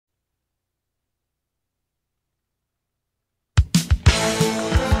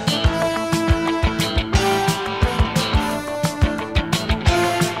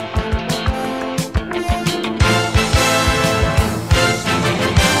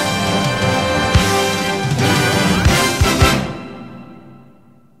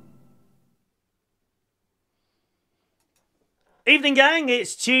evening, gang.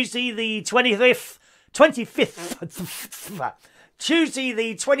 It's Tuesday the 25th. Tuesday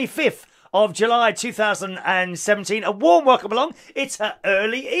the 25th of July 2017. A warm welcome along. It's an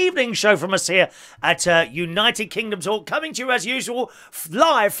early evening show from us here at United Kingdom Talk, coming to you as usual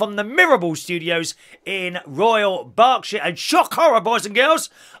live from the Mirable Studios in Royal Berkshire. And shock horror, boys and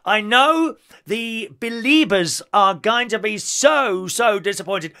girls, I know the believers are going to be so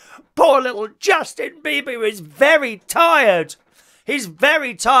disappointed. Poor little Justin Bieber is very tired. He's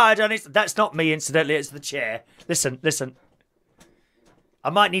very tired, and that's not me, incidentally, it's the chair. Listen. I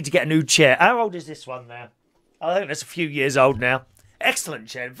might need to get a new chair. How old is this one now? I think that's a few years old now. Excellent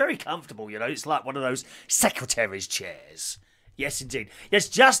chair, very comfortable, you know. It's like one of those secretary's chairs. Yes, indeed. Yes,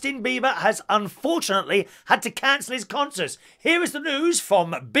 Justin Bieber has unfortunately had to cancel his concerts. Here is the news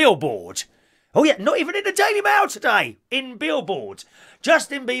from Billboard. Oh yeah, not even in the Daily Mail today. In Billboard.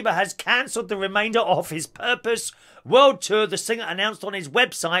 Justin Bieber has cancelled the remainder of his Purpose World Tour. The singer announced on his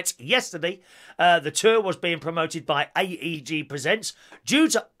website yesterday the tour was being promoted by AEG Presents. Due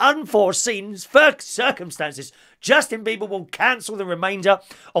to unforeseen circumstances, Justin Bieber will cancel the remainder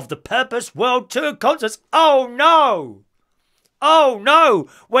of the Purpose World Tour concerts. Oh no! Oh no,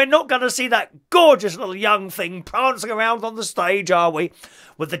 we're not going to see that gorgeous little young thing prancing around on the stage, are we?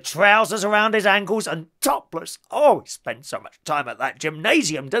 With the trousers around his ankles and topless. Oh, he spends so much time at that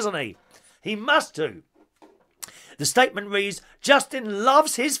gymnasium, doesn't he? He must do. The statement reads, Justin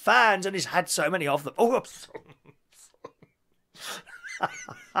loves his fans and he's had so many of them. Oh,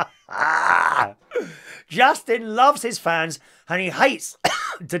 Justin loves his fans and he hates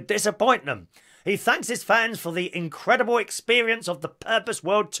to disappoint them. He thanks his fans for the incredible experience of the Purpose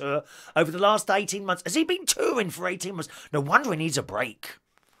World Tour over the last 18 months. Has he been touring for 18 months? No wonder he needs a break.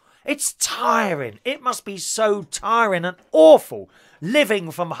 It's tiring. It must be so tiring and awful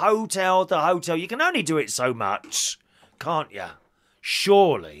living from hotel to hotel. You can only do it so much, can't you?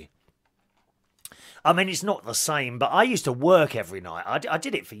 Surely. I mean, it's not the same, but I used to work every night. I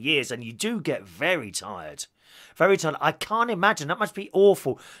did it for years, and you do get very tired. Very tired. I can't imagine. That must be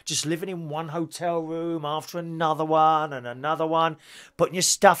awful. Just living in one hotel room after another one and another one. Putting your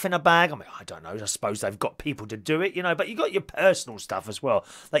stuff in a bag. I mean, I don't know. I suppose they've got people to do it, you know. But you got your personal stuff as well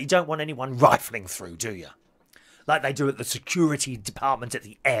that you don't want anyone rifling through, do you? Like they do at the security department at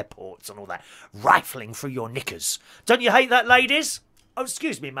the airports and all that. Rifling through your knickers. Don't you hate that, ladies? Oh,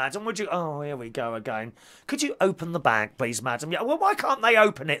 excuse me, madam, would you... Oh, here we go again. Could you open the bag, please, madam? Yeah, well, why can't they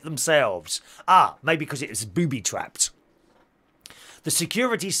open it themselves? Ah, maybe because it is booby-trapped. The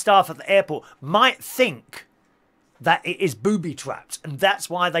security staff at the airport might think that it is booby-trapped, and that's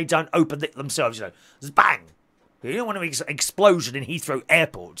why they don't open it themselves, you know. There's bang! You don't want an explosion in Heathrow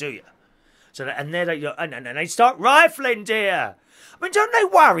Airport, do you? So, and then they start rifling, dear. I mean, don't they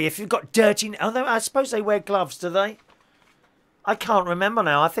worry if you've got dirty... Although I suppose they wear gloves, do they? I can't remember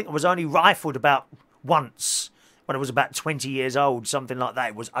now. I think it was only rifled about once when I was about 20 years old, something like that.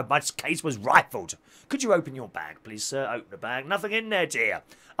 It was my case was rifled. Could you open your bag, please, sir? Open the bag. Nothing in there, dear,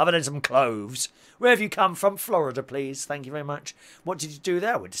 other than some cloves. Where have you come from? Florida, please. Thank you very much. What did you do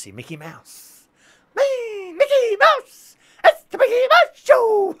there? I went to see Mickey Mouse. Me, Mickey Mouse. It's the Mickey Mouse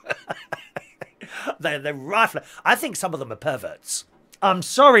Show. They're rifling. I think some of them are perverts. I'm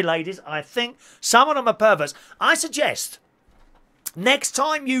sorry, ladies. I think some of them are perverts. I suggest... next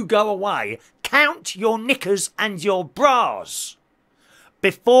time you go away, count your knickers and your bras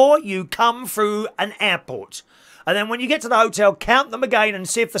before you come through an airport. And then when you get to the hotel, count them again and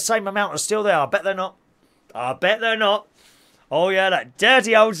see if the same amount are still there. I bet they're not. I bet they're not. Oh yeah, that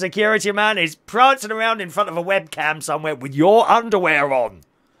dirty old security man is prancing around in front of a webcam somewhere with your underwear on.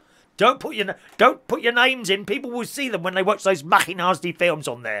 Don't put your names in. People will see them when they watch those mucky nasty films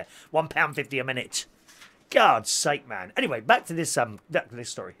on there. £1.50 a minute. God's sake, man. Anyway, back to this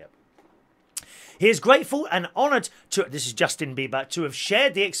story here. He is grateful and honoured to, this is Justin Bieber, to have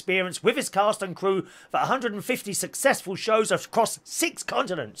shared the experience with his cast and crew for 150 successful shows across 6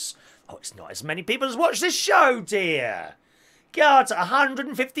 continents. Oh, it's not as many people as watch this show, dear. God,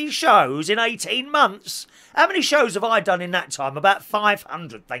 150 shows in 18 months. How many shows have I done in that time? About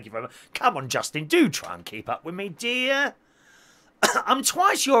 500, thank you very much. Come on, Justin, do try and keep up with me, dear. I'm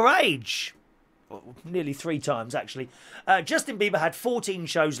twice your age. Well, nearly 3 times, actually. Justin Bieber had 14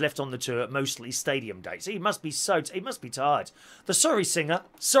 shows left on the tour, mostly stadium dates. He must be tired. The Sorry singer,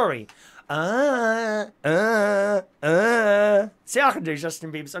 sorry. See, I can do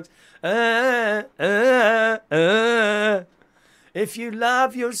Justin Bieber songs. If you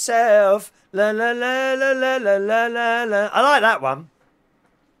love yourself, la la la la la la la la la. I like that one.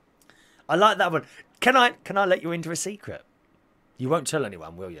 I like that one. Can I let you into a secret? You won't tell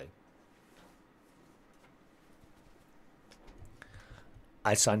anyone, will you?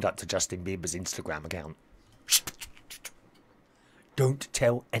 I signed up to Justin Bieber's Instagram account. Don't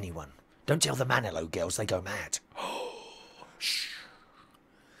tell anyone. Don't tell the Manilow girls, they go mad. Shh.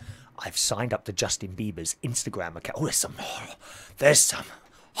 I've signed up to Justin Bieber's Instagram account. Oh, there's some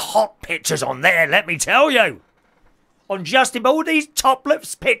hot pictures on there, let me tell you. On Justin, all these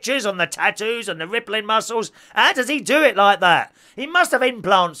topless pictures on the tattoos and the rippling muscles. How does he do it like that? He must have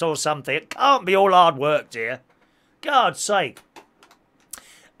implants or something. It can't be all hard work, dear. God's sake.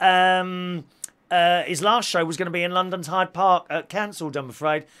 His last show was going to be in London's Hyde Park, cancelled, I'm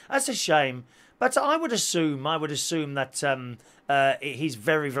afraid. That's a shame. But I would assume that he's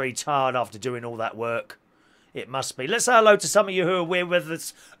very, very tired after doing all that work. It must be. Let's say hello to some of you who are with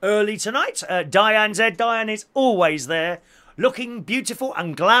us early tonight. Diane's there. Diane is always there, looking beautiful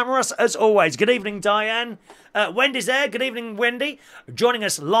and glamorous as always. Good evening, Diane. Wendy's there. Good evening, Wendy. Joining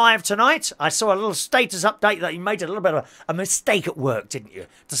us live tonight. I saw a little status update that you made a little bit of a mistake at work, didn't you?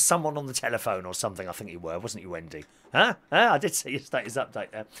 To someone on the telephone or something, I think you were, wasn't you, Wendy? Huh? I did see your status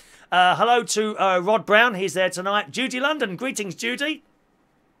update there. Hello to Rod Brown. He's there tonight. Judy London. Greetings, Judy.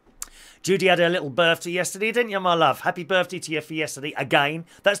 Judy had her little birthday yesterday, didn't you, my love? Happy birthday to you for yesterday again.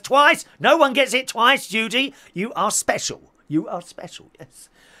 That's twice. No one gets it twice, Judy. You are special. You are special, yes.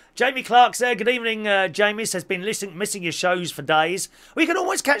 Jamie Clark's there. Good evening, Jamie. Says been missing your shows for days. We can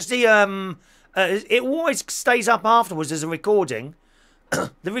always catch the... it always stays up afterwards as a recording.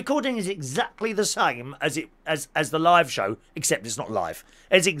 The recording is exactly the same as the live show, except it's not live.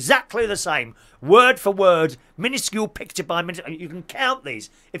 It's exactly the same, word for word, minuscule picture by minute. You can count these.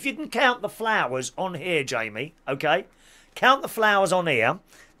 If you can count the flowers on here, Jamie, okay? Count the flowers on here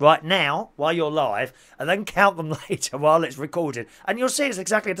right now while you're live, and then count them later while it's recorded, and you'll see it's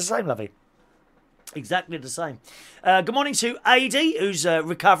exactly the same, lovey. Exactly the same. Good morning to Adi, who's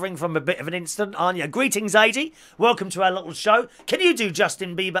recovering from a bit of an incident, aren't you? Greetings, Adi. Welcome to our little show. Can you do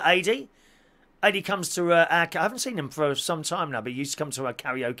Justin Bieber, Adi? Adi comes to our... I haven't seen him for some time now, but he used to come to our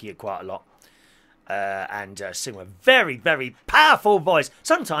karaoke quite a lot. And sing with a very, very powerful voice.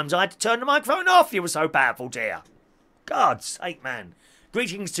 Sometimes I had to turn the microphone off. You were so powerful, dear. God's sake, man.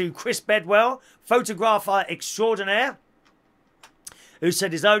 Greetings to Chris Bedwell, photographer extraordinaire, who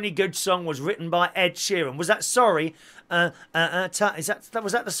said his only good song was written by Ed Sheeran. Was that Sorry? Was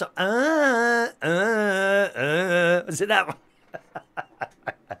that the song? Was it that one?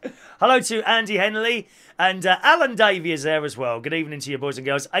 Hello to Andy Henley, and Alan Davey is there as well. Good evening to you, boys and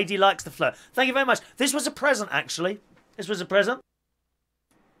girls. AD likes the flirt. Thank you very much. This was a present, actually. This was a present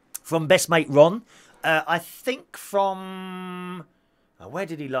from best mate Ron. I think from... where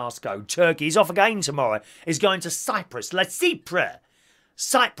did he last go? Turkey. He's off again tomorrow. He's going to Cyprus. La Cypre.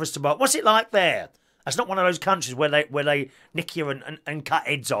 Cyprus tomorrow. What's it like there? That's not one of those countries where they nick you and cut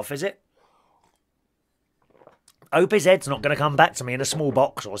heads off, is it? Hope his head's not going to come back to me in a small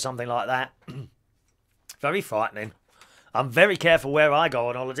box or something like that. Very frightening. I'm very careful where I go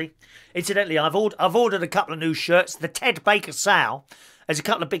on holiday. Incidentally, I've ordered a couple of new shirts. The Ted Baker sale. There's a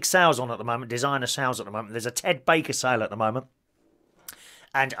couple of big sales on at the moment, designer sales at the moment. There's a Ted Baker sale at the moment,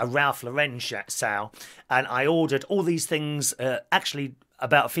 and a Ralph Lauren sale. And I ordered all these things, actually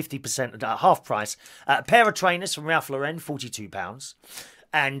about 50%, half price. A pair of trainers from Ralph Lauren, £42.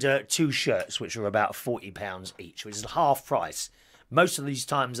 And 2 shirts, which are about £40 each, which is half price. Most of these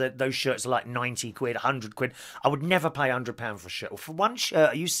times, those shirts are like 90 quid, 100 quid. I would never pay £100 for a shirt. Well, for one shirt,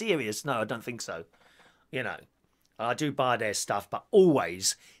 are you serious? No, I don't think so. You know, I do buy their stuff, but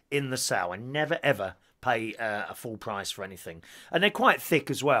always in the sale. I never, ever pay a full price for anything. And they're quite thick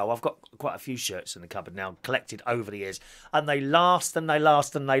as well. I've got quite a few shirts in the cupboard now, collected over the years. And they last and they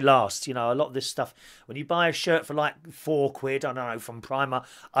last and they last. You know, a lot of this stuff, when you buy a shirt for like 4 quid, I don't know, from Primer,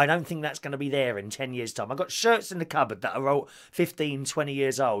 I don't think that's going to be there in 10 years' time. I've got shirts in the cupboard that are 15, 20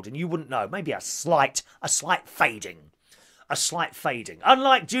 years old, and you wouldn't know. Maybe a slight fading. A slight fading.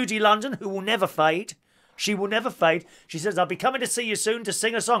 Unlike Judy London, who will never fade. She will never fade. She says, I'll be coming to see you soon to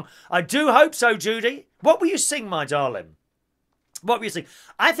sing a song. I do hope so, Judy. What will you sing, my darling? What will you sing?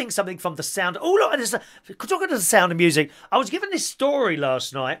 I think something from The Sound. Oh, look, talking to The Sound of Music. I was given this story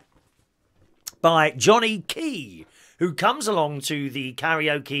last night by Johnny Key, who comes along to the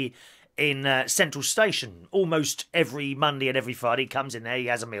karaoke in Central Station almost every Monday and every Friday. He comes in there, he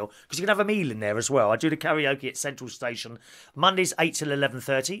has a meal, because you can have a meal in there as well. I do the karaoke at Central Station Mondays 8 till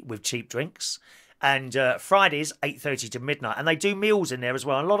 11:30 with cheap drinks. And Fridays, 8:30 to midnight. And they do meals in there as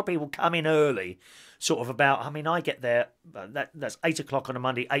well. And a lot of people come in early, sort of about, I mean, I get there, that's 8 o'clock on a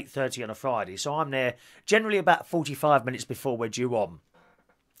Monday, 8:30 on a Friday. So I'm there generally about 45 minutes before we're due on.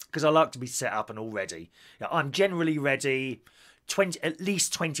 Because I like to be set up and all ready. You know, I'm generally ready at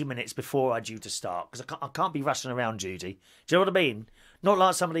least 20 minutes before I'm due to start. Because I can't be rushing around, Judy. Do you know what I mean? Not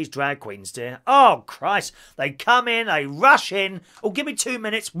like some of these drag queens, dear. Oh, Christ. They come in, they rush in. Oh, give me 2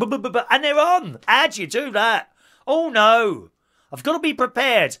 minutes. And they're on. How'd you do that? Oh, no. I've got to be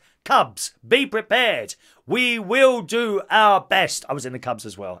prepared. Cubs, be prepared. We will do our best. I was in the Cubs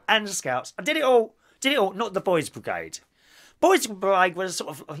as well. And the Scouts. I did it all. Did it all. Not the Boys Brigade. Boys Brigade was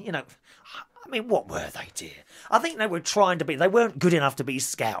sort of, you know... I mean, what were they, dear? I think they were trying to be... They weren't good enough to be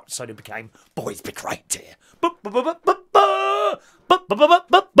Scouts, so they became Boys Brigade, dear.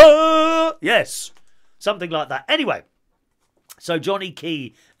 Yes, something like that. Anyway, so Johnny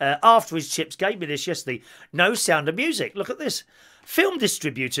Key, after his chips, gave me this yesterday. No Sound of Music. Look at this. Film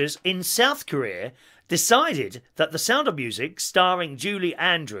distributors in South Korea decided that The Sound of Music, starring Julie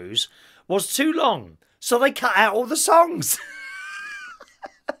Andrews, was too long, so they cut out all the songs.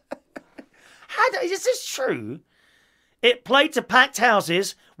 Is this true? It played to packed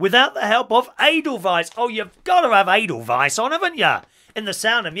houses without the help of Edelweiss. Oh, you've got to have Edelweiss on, haven't you? In The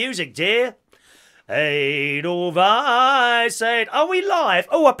Sound of Music, dear. Edelweiss said, are we live?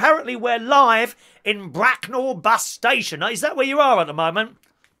 Oh, apparently we're live in Bracknell bus station. Is that where you are at the moment?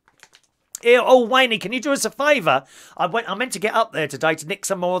 Here, oh, Waynie, can you do us a favour? I meant to get up there today to nick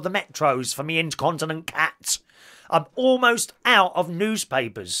some more of the Metros for me incontinent cat. I'm almost out of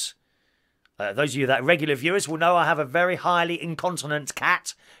newspapers. Those of you that are regular viewers will know I have a very highly incontinent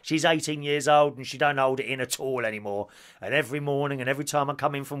cat. She's 18 years old and she don't hold it in at all anymore. And every morning and every time I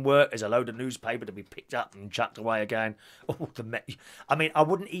come in from work, there's a load of newspaper to be picked up and chucked away again. Oh, I mean, I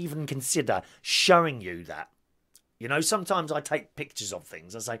wouldn't even consider showing you that. You know, sometimes I take pictures of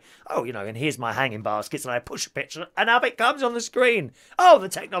things. I say, oh, you know, and here's my hanging baskets, and I push a picture, and up it comes on the screen. Oh, the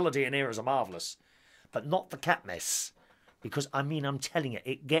technology in here is marvellous. But not the cat mess. Because, I mean, I'm telling you,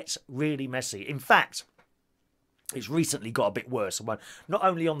 it gets really messy. In fact, it's recently got a bit worse. Not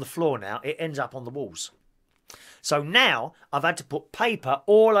only on the floor now, it ends up on the walls. So now, I've had to put paper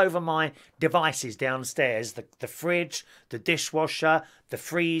all over my devices downstairs. The fridge, the dishwasher, the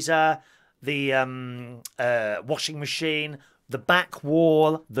freezer, the washing machine, the back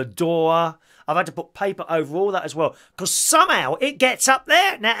wall, the door. I've had to put paper over all that as well. Because somehow it gets up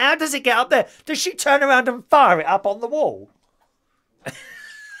there. Now, how does it get up there? Does she turn around and fire it up on the wall?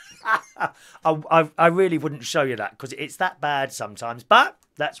 I really wouldn't show you that because it's that bad sometimes. But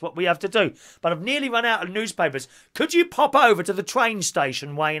that's what we have to do. But I've nearly run out of newspapers. Could you pop over to the train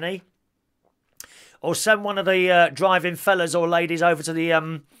station, Waynie? Or send one of the driving fellas or ladies over to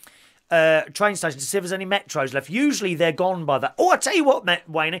the... train station to see if there's any Metros left. Usually they're gone by that. Oh, I tell you what,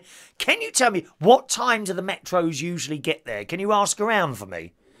 Wayne, can you tell me what time do the Metros usually get there? Can you ask around for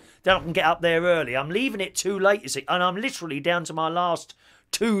me? Then I can get up there early. I'm leaving it too late, you see, and I'm literally down to my last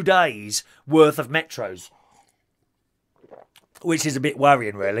 2 days worth of Metros, which is a bit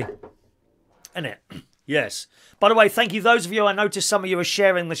worrying, really, isn't it? Yes. By the way, thank you, those of you, I noticed some of you are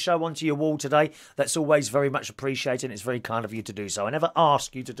sharing the show onto your wall today. That's always very much appreciated. It's very kind of you to do so. I never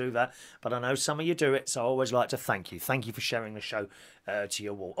ask you to do that, but I know some of you do it, so I always like to thank you. Thank you for sharing the show to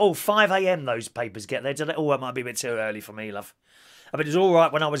your wall. Oh, 5 a.m. those papers get there today. Oh, it might be a bit too early for me, love. I mean, it was all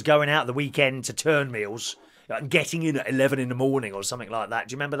right when I was going out the weekend to turn meals and getting in at 11 in the morning or something like that.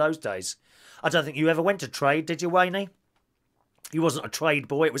 Do you remember those days? I don't think you ever went to trade, did you, Waynie? You wasn't a trade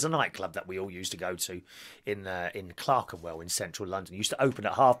boy. It was a nightclub that we all used to go to in Clerkenwell in central London. It used to open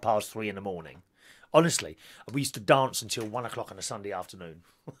at 3:30 in the morning. Honestly, we used to dance until 1 o'clock on a Sunday afternoon.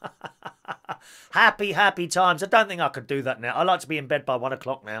 Happy, happy times. I don't think I could do that now. I like to be in bed by 1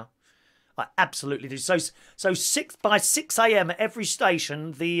 o'clock now. I absolutely do. So by 6 a.m. at every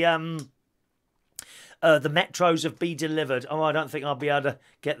station, the Metros have been delivered. Oh, I don't think I'll be able to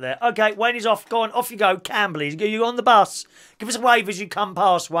get there. Okay, Wayne's off. Go on, off you go. Camberley, you on the bus? Give us a wave as you come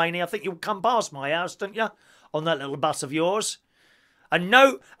past, Wayne. I think you'll come past my house, don't you? On that little bus of yours.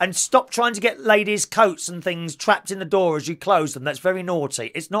 And stop trying to get ladies' coats and things trapped in the door as you close them. That's very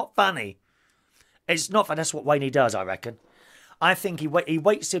naughty. It's not funny. It's not funny. That's what Wayne does, I reckon. I think he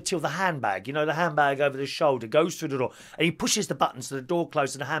waits till the handbag, you know, the handbag over the shoulder, goes through the door, and he pushes the button so the door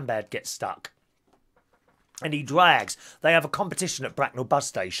closes and the handbag gets stuck. And he drags. They have a competition at Bracknell bus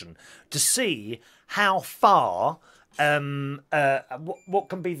station to see how far, what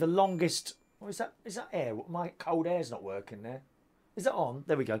can be the longest... What is that? Is that air? My cold air's not working there. Is that on?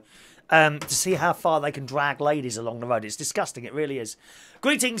 There we go. To see how far they can drag ladies along the road. It's disgusting. It really is.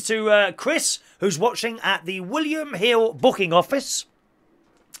 Greetings to Chris, who's watching at the William Hill booking office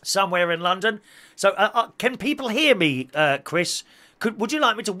somewhere in London. So can people hear me, Chris? Would you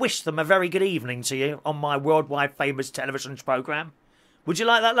like me to wish them a very good evening to you on my worldwide famous television programme? Would you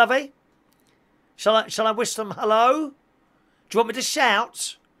like that, lovey? Shall I wish them hello? Do you want me to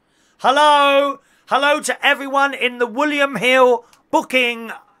shout? Hello! Hello to everyone in the William Hill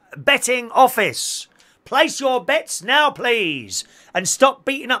booking betting office. Place your bets now, please. And stop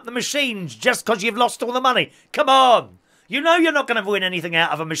beating up the machines just because you've lost all the money. Come on. You know you're not going to win anything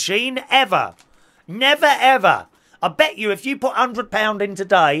out of a machine, ever. Never, ever. I bet you if you put £100 in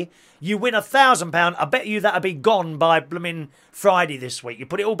today, you win £1,000. I bet you that'll be gone by blooming Friday this week. You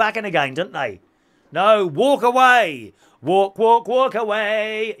put it all back in again, don't they? No, walk away. Walk, walk, walk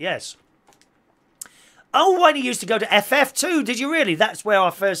away. Yes. Oh, Waynie used to go to FF too. Did you really? That's where I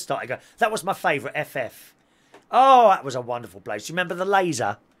first started going. That was my favourite, FF. Oh, that was a wonderful place. Do you remember the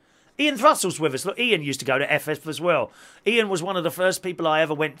laser? Ian Thrussell's with us. Look, Ian used to go to FF as well. Ian was one of the first people I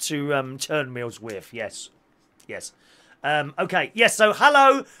ever went to Turnmills with. Yes. Yes. Okay. Yes, so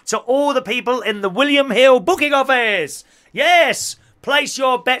hello to all the people in the William Hill booking office. Yes. Place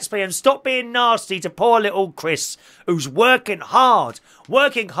your bets, please, and stop being nasty to poor little Chris, who's working hard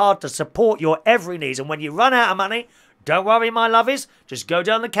to support your every needs. And when you run out of money, don't worry, my lovies, just go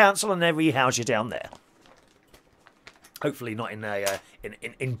down the council and they'll rehouse you down there. Hopefully not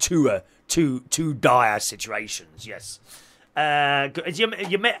in too dire situations. Yes.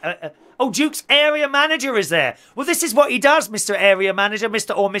 You met. Oh, Duke's area manager is there. Well, this is what he does, Mr. Area Manager,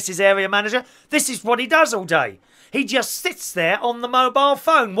 Mr. or Mrs. Area Manager. This is what he does all day. He just sits there on the mobile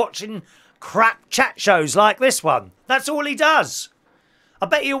phone watching crap chat shows like this one. That's all he does. I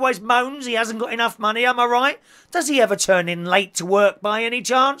bet he always moans he hasn't got enough money, am I right? Does he ever turn in late to work by any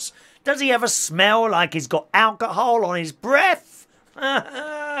chance? Does he ever smell like he's got alcohol on his breath?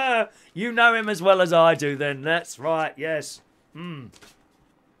 You know him as well as I do then. That's right, yes.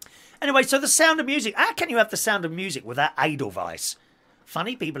 Anyway, so the Sound of Music. How can you have the Sound of Music without Edelweiss?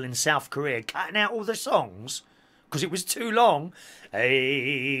 Funny people in South Korea cutting out all the songs because it was too long.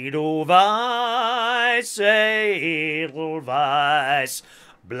 Edelweiss, Edelweiss,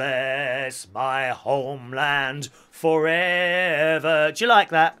 bless my homeland forever. Do you like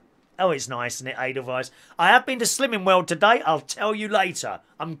that? Oh, it's nice, isn't it, Edelweiss? I have been to Slimming World today. I'll tell you later.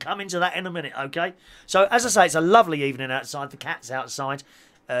 I'm coming to that in a minute, okay? So, as I say, it's a lovely evening outside. The cat's outside.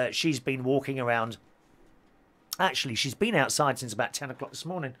 She's been walking around. Actually, she's been outside since about 10 o'clock this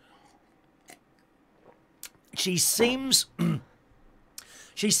morning. She seems to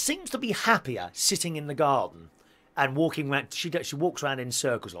be happier sitting in the garden and walking around. She walks around in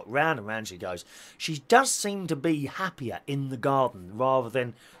circles, like round and round she goes. She does seem to be happier in the garden rather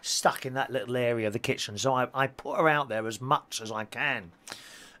than stuck in that little area of the kitchen. So I put her out there as much as I can.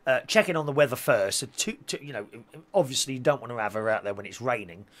 Checking on the weather first. So you know, obviously you don't want to have her out there when it's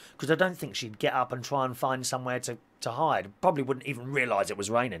raining because I don't think she'd get up and try and find somewhere to hide. Probably wouldn't even realise it was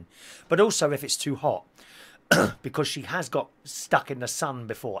raining. But also if it's too hot. Because she has got stuck in the sun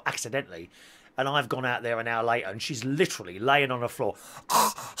before, accidentally, and I've gone out there an hour later and she's literally laying on the floor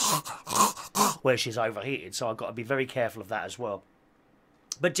where she's overheated, so I've got to be very careful of that as well.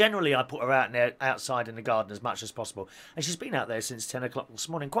 But generally I put her out there, outside in the garden as much as possible, and she's been out there since 10 o'clock this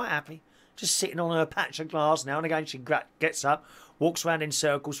morning, quite happy, just sitting on her patch of glass. Now and again she gets up, walks around in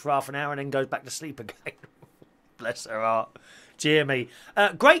circles for half an hour and then goes back to sleep again. Bless her heart. Dear me.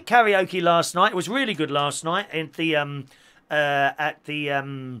 Great karaoke last night. It was really good last night at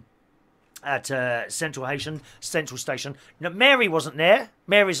Central Station. No, Mary wasn't there.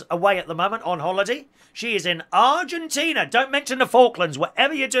 Mary's away at the moment on holiday. She is in Argentina. Don't mention the Falklands,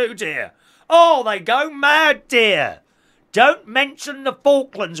 whatever you do, dear. Oh, they go mad, dear. Don't mention the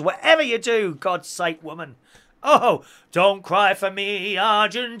Falklands, whatever you do, God's sake, woman. Oh, don't cry for me,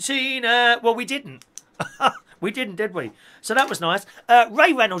 Argentina. Well, we didn't. We didn't, did we? So that was nice.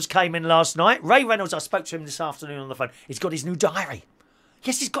 Ray Reynolds came in last night. Ray Reynolds, I spoke to him this afternoon on the phone. He's got his new diary.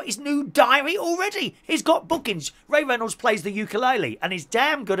 Yes, he's got his new diary already. He's got bookings. Ray Reynolds plays the ukulele, and he's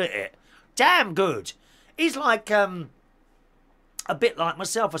damn good at it. Damn good. He's like, a bit like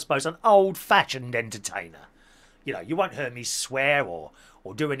myself, I suppose, an old-fashioned entertainer. You know, you won't hear me swear or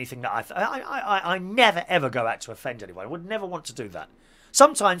do anything that I never, ever go out to offend anyone. I would never want to do that.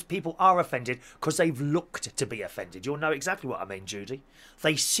 Sometimes people are offended because they've looked to be offended. You'll know exactly what I mean, Judy.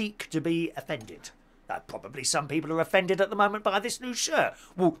 They seek to be offended. Probably some people are offended at the moment by this new shirt.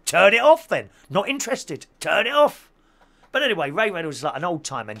 Well, turn it off then. Not interested. Turn it off. But anyway, Ray Reynolds is like an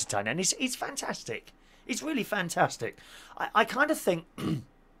old-time entertainer, and he's fantastic. He's really fantastic. I kind of think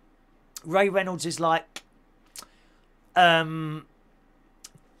Ray Reynolds is like 30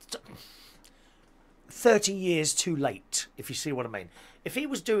 years too late, if you see what I mean. If he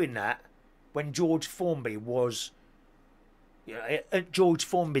was doing that when George Formby was, you know, at George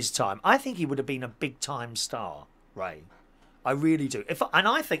Formby's time, I think he would have been a big-time star, Ray. I really do. And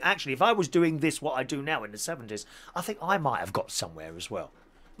I think, actually, if I was doing this, what I do now in the 70s, I think I might have got somewhere as well.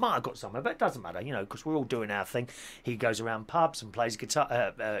 Might have got somewhere, but it doesn't matter, you know, because we're all doing our thing. He goes around pubs and plays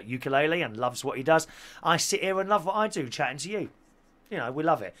guitar, ukulele, and loves what he does. I sit here and love what I do, chatting to you. You know, we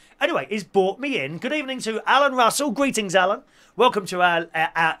love it. Anyway, he's brought me in. Good evening to Alan Russell. Greetings, Alan. Welcome to our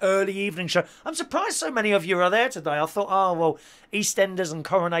early evening show. I'm surprised so many of you are there today. I thought, oh, well, EastEnders and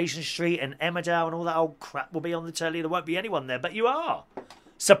Coronation Street and Emmerdale and all that old crap will be on the telly. There won't be anyone there, but you are.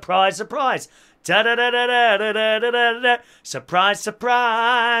 Surprise, surprise. Da-da-da-da-da-da-da-da-da. Surprise,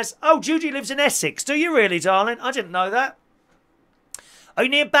 surprise. Oh, Judy lives in Essex. Do you really, darling? I didn't know that. Are you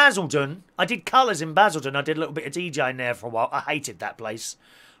near Basildon? I did colours in Basildon. I did a little bit of DJing there for a while. I hated that place.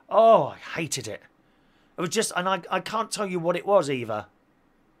 Oh, I hated it. It was just, and I can't tell you what it was either.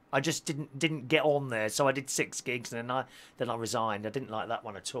 I just didn't get on there. So I did 6 gigs and then I resigned. I didn't like that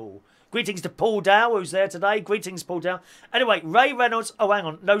one at all. Greetings to Paul Dow, who's there today. Greetings, Paul Dow. Anyway, Ray Reynolds. Oh, hang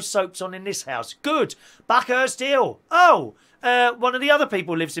on. No soaps on in this house. Good. Buckhurst Hill. Oh, one of the other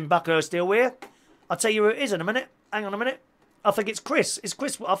people lives in Buckhurst Hill here. I'll tell you who it is in a minute. Hang on a minute. I think it's Chris. It's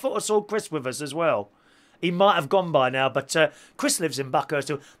Chris. I thought I saw Chris with us as well. He might have gone by now, but Chris lives in Buckhurst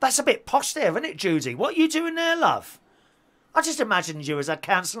Hill. That's a bit posh there, isn't it, Judy? What are you doing there, love? I just imagined you as a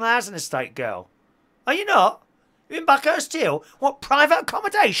council housing estate girl. Are you not? You're in Buckhurst Hill? What, private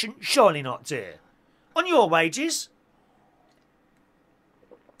accommodation? Surely not, dear. On your wages?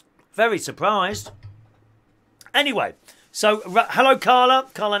 Very surprised. Anyway, so hello, Carla.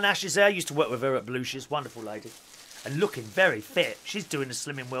 Carla Nash is there. Used to work with her at Blucious. Wonderful lady. And looking very fit. She's doing the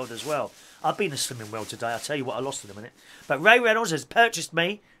Slimming World as well. I've been a Slimming World today. I'll tell you what I lost in a minute. But Ray Reynolds has purchased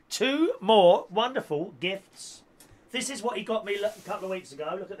me 2 more wonderful gifts. This is what he got me a couple of weeks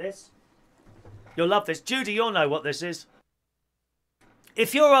ago. Look at this. You'll love this. Judy, you'll know what this is.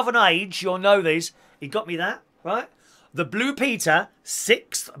 If you're of an age, you'll know these. He got me that, right? The Blue Peter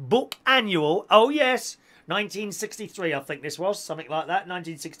 6th book annual. Oh, yes. 1963, I think this was. Something like that.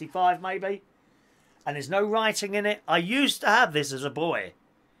 1965, maybe. And there's no writing in it. I used to have this as a boy.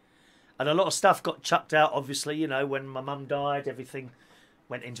 And a lot of stuff got chucked out, obviously, you know, when my mum died, everything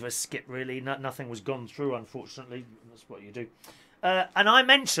went into a skip, really. Nothing was gone through, unfortunately. That's what you do. And I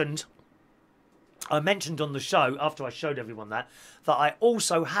mentioned on the show, after I showed everyone that I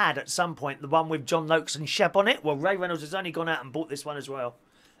also had, at some point, the one with John Noakes and Shep on it. Well, Ray Reynolds has only gone out and bought this one as well.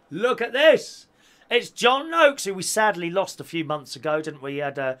 Look at this. It's John Noakes, who we sadly lost a few months ago, didn't we? He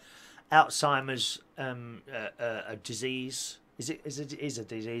had Alzheimer's a disease. It is a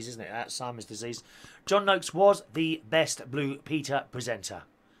disease, isn't it? Alzheimer's disease. John Noakes was the best Blue Peter presenter.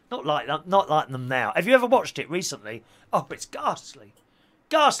 Not like them now. Have you ever watched it recently? Oh, it's ghastly.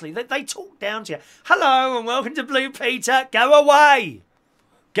 Ghastly. They talk down to you. Hello and welcome to Blue Peter. Go away.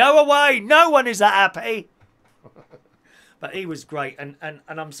 Go away. No one is that happy. But he was great. And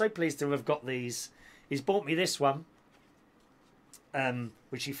I'm so pleased to have got these. He's bought me this one.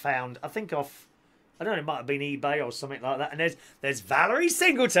 Which he found, I think, off, I don't know, it might have been eBay or something like that. And there's Valerie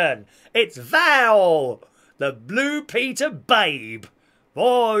Singleton. It's Val, the Blue Peter babe.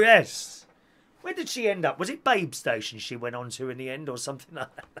 Oh, yes. Where did she end up? Was it Babe Station she went on to in the end or something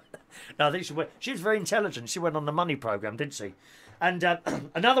like that? No, I think she was very intelligent. She went on the Money programme, didn't she? And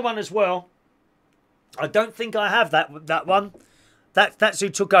another one as well. I don't think I have that one. That's who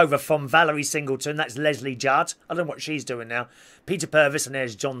took over from Valerie Singleton. That's Leslie Judd. I don't know what she's doing now. Peter Purvis, and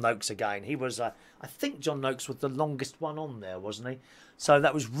there's John Noakes again. He was, I think John Noakes was the longest one on there, wasn't he? So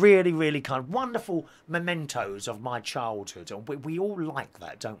that was really, really kind of wonderful mementos of my childhood. And we all like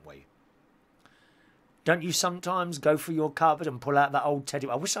that, don't we? Don't you sometimes go through your cupboard and pull out that old teddy?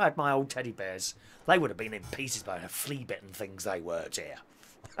 I wish I had my old teddy bears. They would have been in pieces by the flea-bitten things they were, dear.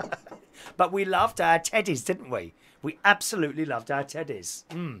 But we loved our teddies, didn't we? We absolutely loved our teddies.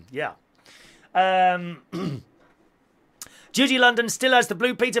 Yeah. Judy London still has the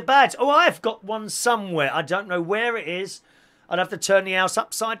Blue Peter badge. Oh, I've got one somewhere. I don't know where it is. I'd have to turn the house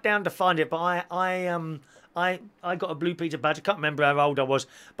upside down to find it. But I got a Blue Peter badge. I can't remember how old I was,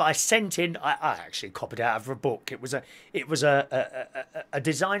 but I sent in. I actually copied it out of a book. It was a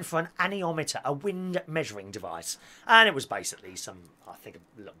design for an anemometer, a wind measuring device, and it was basically some, I think,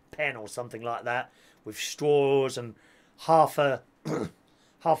 a little pen or something like that with straws and half a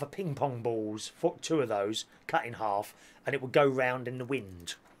ping pong balls, 2 of those cut in half, and it would go round in the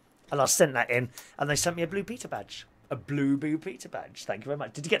wind. And I sent that in, and they sent me a Blue Peter badge, a Blue Peter badge. Thank you very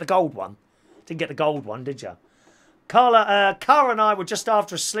much. Did you get the gold one? Didn't get the gold one, did you? Cara and I were just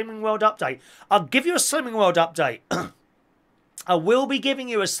after a Slimming World update. I'll give you a Slimming World update. I will be giving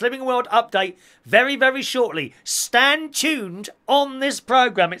you a Slimming World update very, very shortly. Stand tuned on this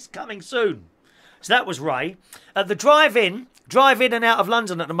programme. It's coming soon. So that was Ray. The drive in and out of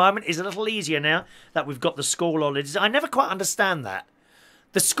London at the moment is a little easier now that we've got the school holidays. I never quite understand that.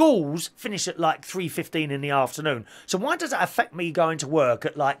 The schools finish at like 3:15 in the afternoon. So why does that affect me going to work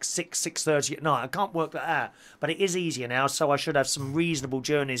at like 6:30 at night? I can't work that out. But it is easier now, so I should have some reasonable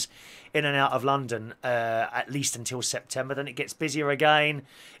journeys in and out of London, at least until September. Then it gets busier again.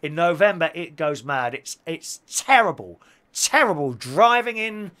 In November, it goes mad. It's terrible, terrible driving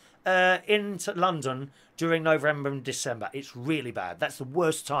into London during November and December. It's really bad. That's the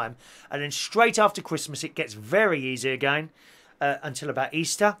worst time. And then straight after Christmas, it gets very easy again. Until about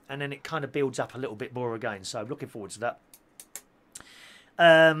Easter, and then it kind of builds up a little bit more again. So I'm looking forward to that.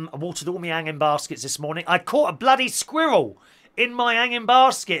 I watered all my hanging baskets this morning. I caught a bloody squirrel in my hanging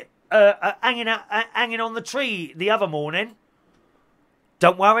basket, hanging on the tree the other morning.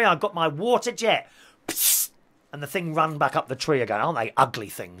 Don't worry, I got my water jet. Psst, and the thing ran back up the tree again. Aren't they ugly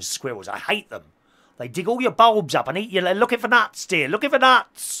things, squirrels? I hate them. They dig all your bulbs up and eat you. They're looking for nuts, dear. Looking for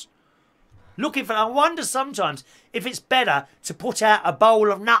nuts. I wonder sometimes if it's better to put out a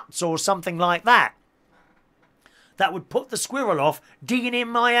bowl of nuts or something like that. That would put the squirrel off digging in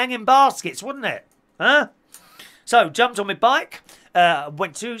my hanging baskets, wouldn't it? Huh? So, jumped on my bike,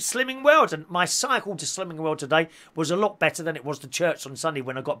 went to Slimming World, and my cycle to Slimming World today was a lot better than it was to church on Sunday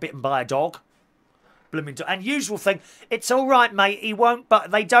when I got bitten by a dog. Blooming dog. And usual thing, it's all right, mate, he won't bite,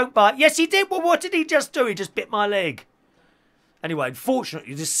 they don't bite. Yes, he did. Well, what did he just do? He just bit my leg. Anyway,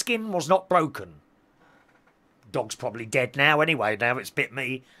 unfortunately, the skin was not broken. Dog's probably dead now anyway, now it's bit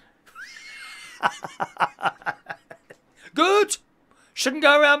me. Good. Shouldn't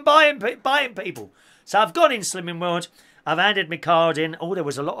go around buying people. So I've gone in Slimming World. I've handed my card in. Oh, there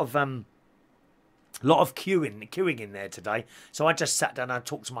was a lot of queuing in there today. So I just sat down and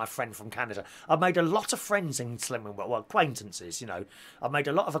talked to my friend from Canada. I've made a lot of friends in Slimming World. Well, acquaintances, you know. I've made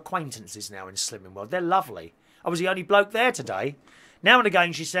a lot of acquaintances now in Slimming World. They're lovely. I was the only bloke there today. Now and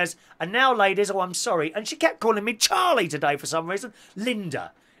again, she says, and now, ladies, oh, I'm sorry. And she kept calling me Charlie today for some reason.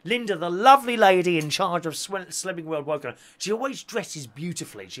 Linda, the lovely lady in charge of Slimming World Woken. She always dresses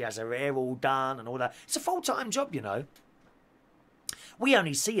beautifully. She has her hair all done and all that. It's a full-time job, you know. We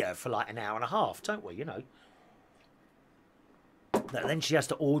only see her for like an hour and a half, don't we, you know. But then she has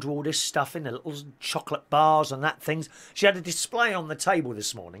to order all this stuff in, the little chocolate bars and that things. She had a display on the table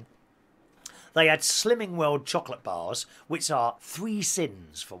this morning. They had Slimming World chocolate bars, which are 3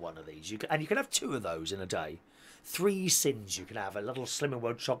 syns for one of these. And you can have 2 of those in a day. 3 syns you can have, a little Slimming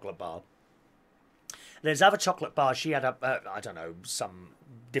World chocolate bar. There's other chocolate bars. She had, I don't know, some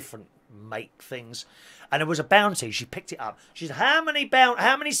different make things. And there was a bounty. She picked it up. She said, how many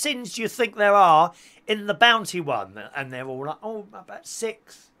syns do you think there are in the bounty one? And they're all like, oh, about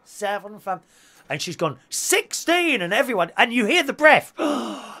 6, 7, 5. And she's gone, 16, and everyone, and you hear the breath,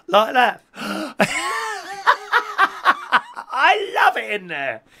 like that. I love it in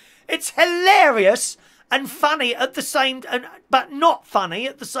there. It's hilarious and funny at the same, but not funny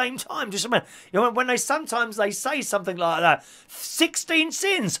at the same time. Just remember, you know, when they say something like that, 16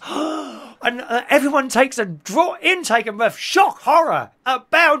 syns, and everyone takes a intake of breath, shock, horror. A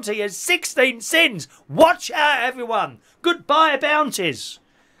bounty is 16 syns. Watch out, everyone. Goodbye, bounties.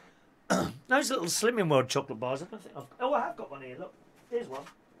 Those little Slimming World chocolate bars. I have got one here. Look, here's one.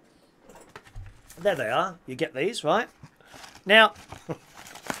 There they are. You get these, right? Now,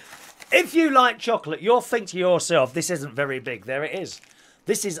 if you like chocolate, you'll think to yourself, this isn't very big. There it is.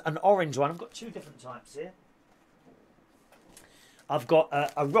 This is an orange one. I've got 2 different types here. I've got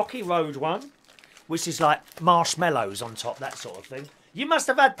a Rocky Road one, which is like marshmallows on top, that sort of thing. You must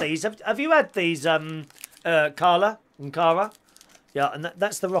have had these. Have you had these, Carla and Cara? Yeah, and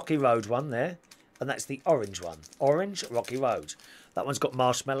that's the Rocky Road one there. And that's the orange one. Orange Rocky Road. That one's got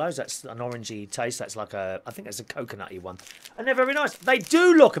marshmallows. That's an orangey taste. That's like I think that's a coconutty one. And they're very nice. They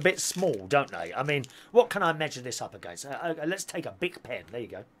do look a bit small, don't they? I mean, what can I measure this up against? Let's take a big pen. There you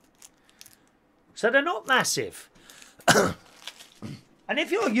go. So they're not massive. And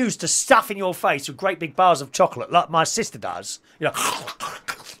if you're used to stuffing your face with great big bars of chocolate like my sister does, you know...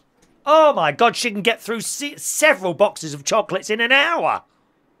 Oh my God, she can get through several boxes of chocolates in an hour.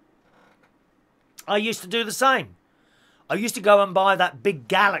 I used to do the same. I used to go and buy that big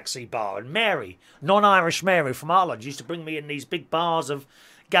Galaxy bar, and Mary, non-Irish Mary from Ireland, used to bring me in these big bars of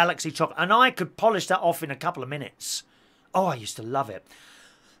Galaxy chocolate, and I could polish that off in a couple of minutes. Oh, I used to love it.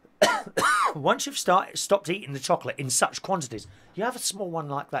 Once you've stopped eating the chocolate in such quantities, you have a small one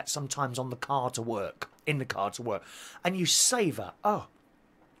like that sometimes in the car to work, and you savour,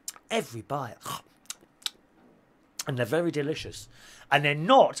 every bite. And they're very delicious. And they're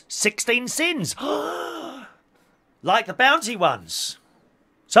not 16 syns. Like the bounty ones.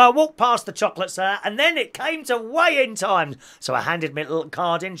 So I walked past the chocolates there, and then it came to weigh-in time. So I handed me a little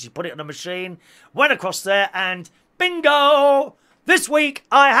card in. She put it on a machine, went across there, and bingo! This week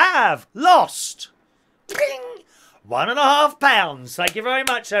I have lost ping, 1.5 pounds. Thank you very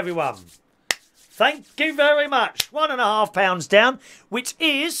much, everyone. Thank you very much. 1.5 pounds down, which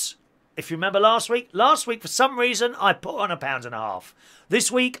is, if you remember last week for some reason I put on 1.5 pounds.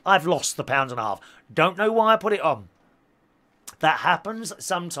 This week I've lost the 1.5 pounds. Don't know why I put it on. That happens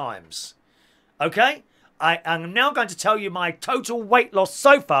sometimes. Okay? I am now going to tell you my total weight loss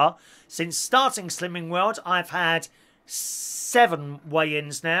so far. Since starting Slimming World, I've had 7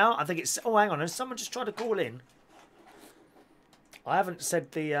 weigh-ins now. I think it's... Oh, hang on. Has someone just tried to call in? I haven't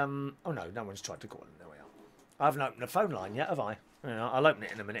said the... Oh, no. No one's tried to call in. There we are. I haven't opened the phone line yet, have I? I'll open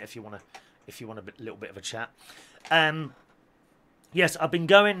it in a minute if you want a little bit of a chat. Yes, I've been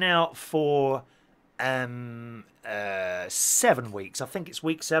going now for 7 weeks. I think it's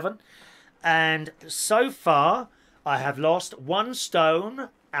week 7. And so far, I have lost 1 stone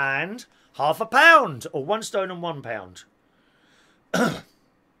and half a pound, or 1 stone and 1 pound.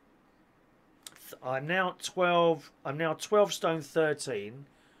 I'm now 12 stone 13.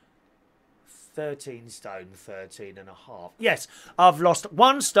 13 stone 13 and a half. Yes, I've lost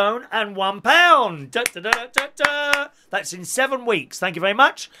 1 stone and 1 pound. Da, da, da, da, da. That's in 7 weeks. Thank you very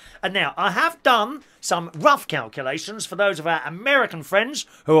much. And now I have done some rough calculations for those of our American friends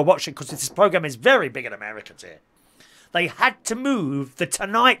who are watching, because this program is very big in America here. They had to move the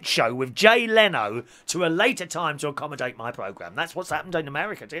Tonight Show with Jay Leno to a later time to accommodate my program. That's what's happened in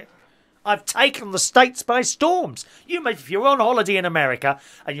America, dear. I've taken the States by storms. If you're on holiday in America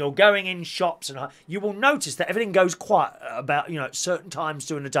and you're going in shops, and you will notice that everything goes quiet about, at certain times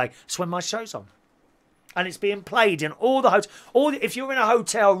during the day. It's when my show's on. And it's being played in all the hotels. If you're in a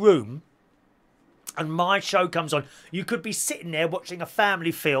hotel room and my show comes on, you could be sitting there watching a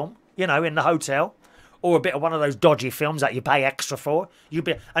family film, in the hotel, or a bit of one of those dodgy films that you pay extra for.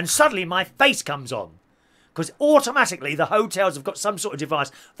 And suddenly my face comes on. Because automatically the hotels have got some sort of device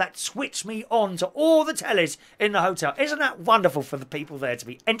that switch me on to all the tellies in the hotel. Isn't that wonderful for the people there to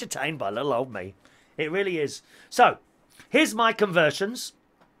be entertained by little old me? It really is. So, here's my conversions.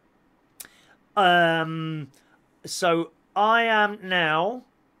 So, I am now...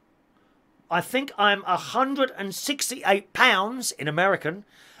 I think I'm 168 pounds in American.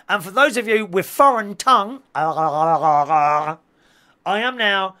 And for those of you with foreign tongue... I am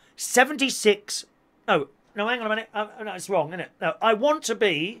now 76... No, hang on a minute. No, it's wrong, isn't it? No, I want to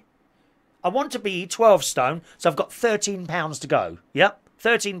be 12 stone, so I've got 13 pounds to go. Yep,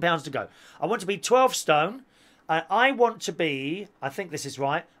 13 pounds to go. I want to be 12 stone. I want to be, I think this is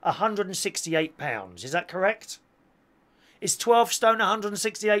right, 168 pounds. Is that correct? Is 12 stone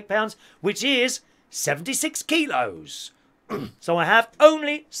 168 pounds, which is 76 kilos. So I have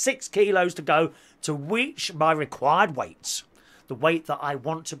only 6 kilos to go to reach my required weight. The weight that I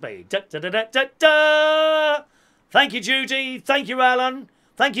want to be. Da, da, da, da, da, da. Thank you, Judy. Thank you, Alan.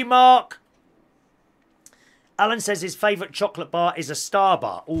 Thank you, Mark. Alan says his favourite chocolate bar is a Star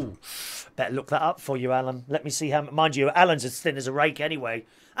Bar. Ooh, better look that up for you, Alan. Let me see how... Mind you, Alan's as thin as a rake anyway.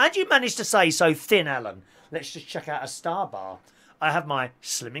 And you managed to say so thin, Alan. Let's just check out a Star Bar. I have my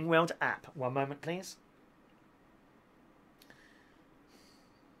Slimming World app. One moment, please.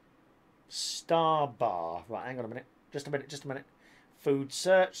 Star Bar. Right, hang on a minute. Just a minute. Food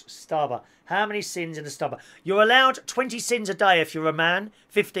search, Starbar. How many sins in a Starbar? You're allowed 20 sins a day if you're a man,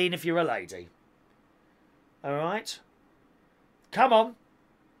 15 if you're a lady. All right? Come on.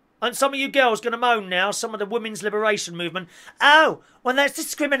 And some of you girls going to moan now, some of the women's liberation movement. Oh, well, that's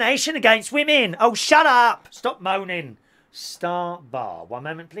discrimination against women. Oh, shut up. Stop moaning. Starbar. One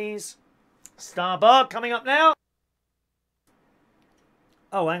moment, please. Starbar coming up now.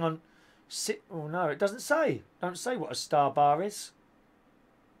 Oh, hang on. Oh, no, it doesn't say. Don't say what a Starbar is.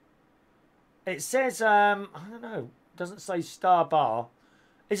 It says, I don't know. It doesn't say Star Bar.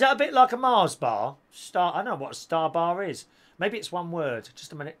 Is that a bit like a Mars bar? I don't know what a Star Bar is. Maybe it's one word.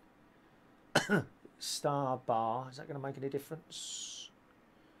 Just a minute. Star Bar. Is that going to make any difference?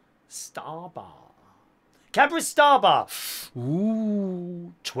 Star Bar. Cadbury Star Bar.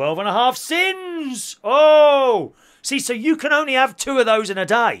 Ooh. 12.5 sins. Oh. See, so you can only have 2 of those in a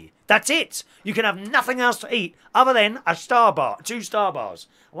day. That's it. You can have nothing else to eat other than a Star Bar. 2 Star Bars.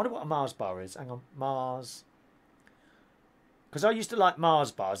 I wonder what a Mars bar is. Hang on. Mars. Because I used to like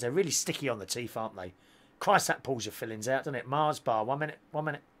Mars bars. They're really sticky on the teeth, aren't they? Christ, that pulls your fillings out, doesn't it? Mars bar. 1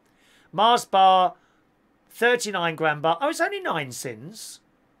 minute. Mars bar. 39 gram bar. Oh, it's only 9 sins.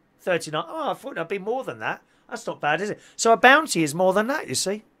 39. Oh, I thought that'd be more than that. That's not bad, is it? So a bounty is more than that, you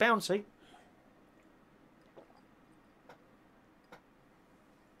see. Bounty.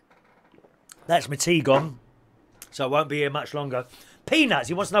 That's my tea gone, so I won't be here much longer. Peanuts.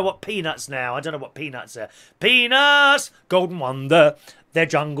 He wants to know what peanuts now. I don't know what peanuts are. Peanuts, Golden Wonder. They're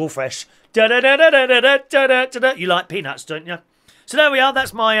jungle fresh. Da da da da da da da da da. You like peanuts, don't you? So there we are.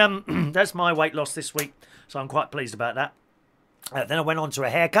 That's my that's my weight loss this week. So I'm quite pleased about that. Then I went on to a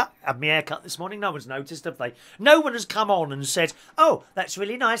haircut. Had my haircut this morning. No one's noticed, have they? No one has come on and said, "Oh, that's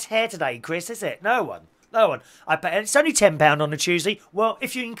really nice hair today, Chris." Is it? No one. No one. It's only £10 on a Tuesday. Well,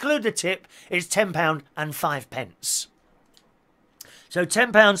 if you include the tip, it's £10 and 5 pence. So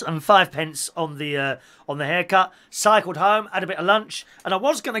 £10 and 5 pence on the haircut. Cycled home, had a bit of lunch, and I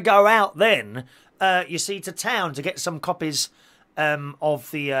was going to go out then, you see, to town to get some copies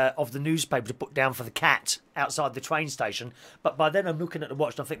of the newspaper to put down for the cat outside the train station. But by then I'm looking at the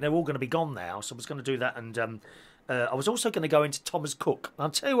watch and I think they're all going to be gone now. So I was going to do that, and I was also going to go into Thomas Cook. I'll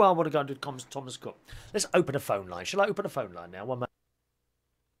tell you why I want to go into Thomas Cook. Let's open a phone line. Shall I open a phone line now? One moment.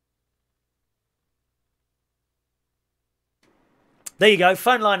 There you go,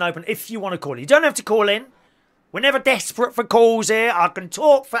 phone line open if you want to call in. You don't have to call in. We're never desperate for calls here. I can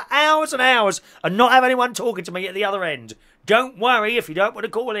talk for hours and hours and not have anyone talking to me at the other end. Don't worry if you don't want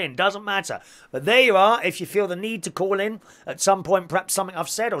to call in. Doesn't matter. But there you are. If you feel the need to call in at some point, perhaps something I've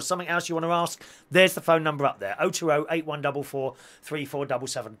said or something else you want to ask, there's the phone number up there.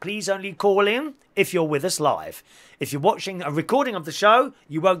 020-8144-3477. Please only call in if you're with us live. If you're watching a recording of the show,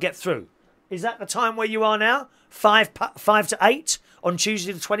 you won't get through. Is that the time where you are now? 5 to 8 on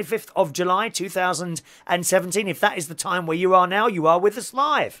Tuesday the 25th of July 2017. If that is the time where you are now, you are with us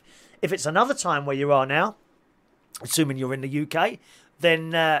live. If it's another time where you are now, assuming you're in the UK,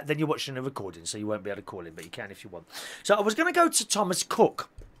 then you're watching a recording, so you won't be able to call in, but you can if you want. So I was going to go to Thomas Cook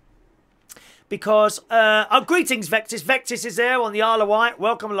because greetings, Vectis. Vectis is there on the Isle of Wight.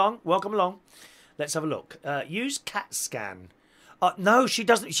 Welcome along. Welcome along. Let's have a look. Use CAT scan. No, she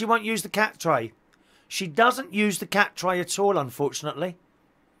doesn't. She won't use the cat tray. She doesn't use the cat tray at all, unfortunately.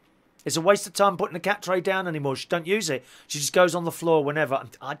 It's a waste of time putting the cat tray down anymore. She don't use it. She just goes on the floor whenever.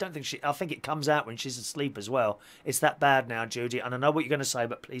 I think it comes out when she's asleep as well. It's that bad now, Judy. And I know what you're going to say,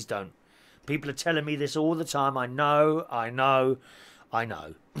 but please don't. People are telling me this all the time. I know. I know.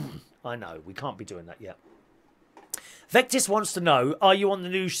 We can't be doing that yet. Vectis wants to know, are you on the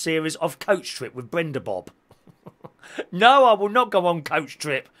new series of Coach Trip with Brenda Bob? No, I will not go on Coach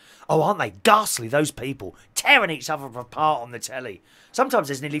Trip. Oh, aren't they ghastly, those people? Tearing each other apart on the telly. Sometimes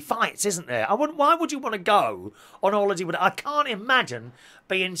there's nearly fights, isn't there? Why would you want to go on holiday with... I can't imagine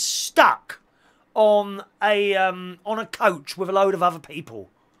being stuck on a coach with a load of other people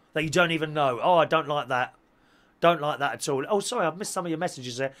that you don't even know. Oh, I don't like that. Don't like that at all. Oh, sorry, I've missed some of your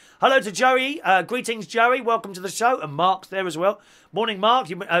messages there. Hello to Joey. Greetings, Joey. Welcome to the show. And Mark's there as well. Morning, Mark.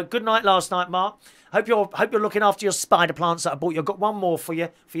 Good night last night, Mark. Hope you're looking after your spider plants that I bought you. I've got one more for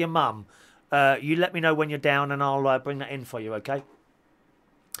your mum. You let me know when you're down and I'll bring that in for you, okay?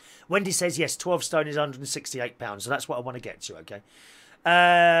 Wendy says, yes, 12 stone is £168. So that's what I want to get to, okay?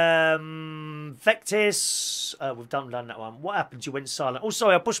 Vectis, we've done that one. What happened? You went silent. Oh,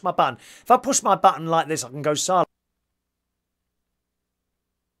 sorry, I pushed my button. If I push my button like this, I can go silent.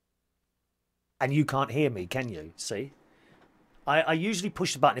 And you can't hear me, can you? See? I usually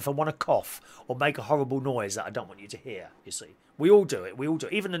push the button if I want to cough or make a horrible noise that I don't want you to hear, you see. We all do it. We all do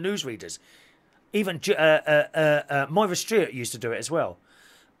it. Even the newsreaders. Even Moira Stewart used to do it as well.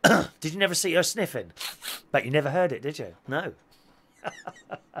 Did you never see her sniffing? But you never heard it, did you? No.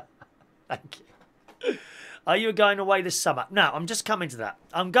 Thank you. Are you going away this summer? No, I'm just coming to that.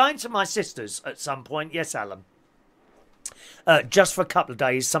 I'm going to my sister's at some point. Yes, Alan. Just for a couple of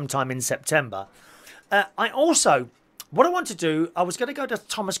days, sometime in September. What I want to do, I was going to go to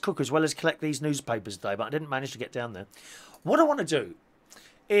Thomas Cook as well as collect these newspapers today, but I didn't manage to get down there. What I want to do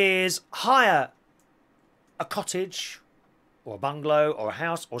is hire a cottage or a bungalow or a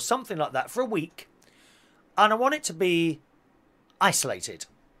house or something like that for a week. And I want it to be isolated.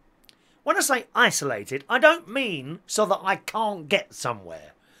 When I say isolated, I don't mean so that I can't get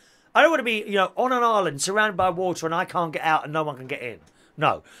somewhere. I don't want to be, on an island surrounded by water and I can't get out and no one can get in.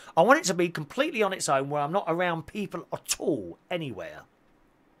 No, I want it to be completely on its own where I'm not around people at all, anywhere.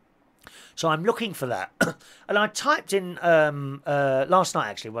 So I'm looking for that. And I typed in, last night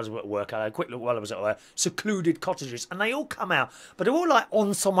actually, while I was at work, I had a quick look while I was at work, secluded cottages, and they all come out, but they're all like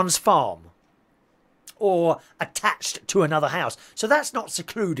on someone's farm or attached to another house. So that's not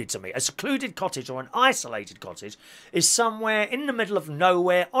secluded to me. A secluded cottage or an isolated cottage is somewhere in the middle of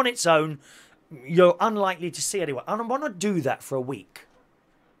nowhere on its own. You're unlikely to see anyone. And I want to do that for a week.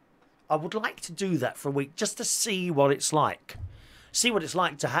 I would like to do that for a week just to see what it's like. See what it's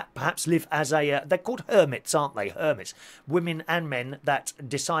like to perhaps live as a... they're called hermits, aren't they? Hermits. Women and men that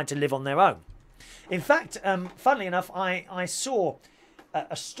decide to live on their own. In fact, funnily enough, I saw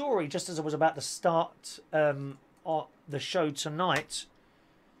a story just as I was about to start the show tonight.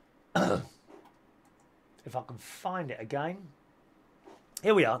 If I can find it again.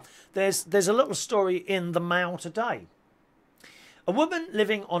 Here we are. There's a little story in the Mail today. A woman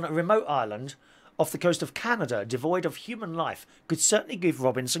living on a remote island off the coast of Canada, devoid of human life, could certainly give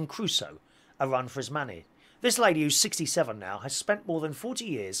Robinson Crusoe a run for his money. This lady, who's 67 now, has spent more than 40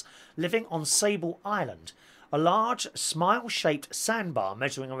 years living on Sable Island, a large, smile-shaped sandbar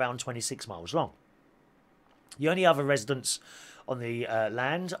measuring around 26 miles long. The only other residents on the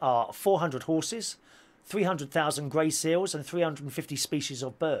land are 400 horses, 300,000 grey seals and 350 species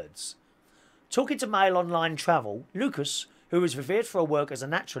of birds. Talking to Mail Online Travel, Lucas, who is revered for her work as a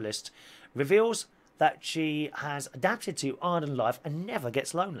naturalist, reveals that she has adapted to island life and never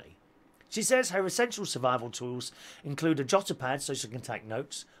gets lonely. She says her essential survival tools include a jotter pad so she can take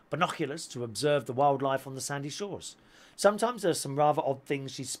notes, binoculars to observe the wildlife on the sandy shores. Sometimes there are some rather odd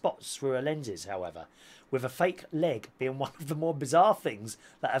things she spots through her lenses, however, with a fake leg being one of the more bizarre things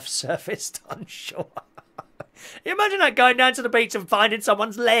that have surfaced on shore. Imagine that, going down to the beach and finding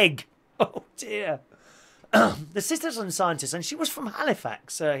someone's leg. Oh dear. The sisters and scientists, and she was from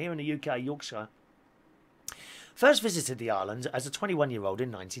Halifax, here in the UK, Yorkshire, first visited the island as a 21-year-old in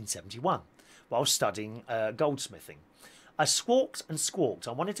 1971 while studying goldsmithing. I squawked and squawked.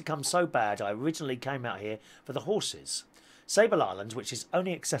 I wanted to come so bad I originally came out here for the horses. Sable Island, which is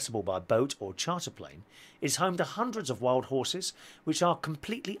only accessible by boat or charter plane, is home to hundreds of wild horses which are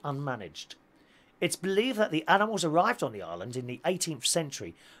completely unmanaged. It's believed that the animals arrived on the island in the 18th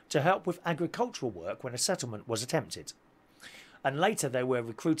century to help with agricultural work when a settlement was attempted. And later they were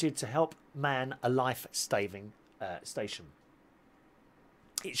recruited to help man a life-saving station.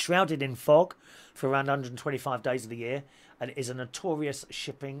 It's shrouded in fog for around 125 days of the year and is a notorious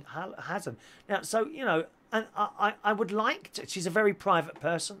shipping hazard. Now, so, you know, and I would like to... She's a very private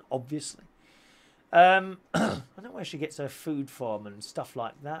person, obviously. I don't know where she gets her food from and stuff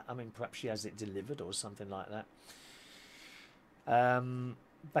like that. I mean, perhaps she has it delivered or something like that.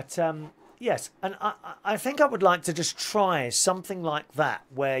 Yes, and I think I would like to just try something like that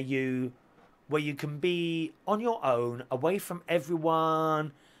where you can be on your own, away from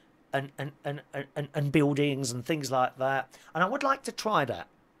everyone and buildings and things like that. And I would like to try that.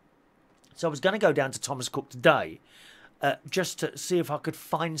 So I was going to go down to Thomas Cook today just to see if I could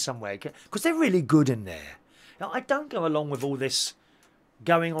find somewhere, because they're really good in there. Now, I don't go along with all this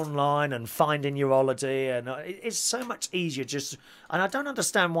going online and finding your holiday, and it's so much easier just... And I don't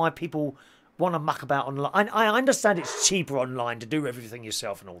understand why people want to muck about online. I understand it's cheaper online to do everything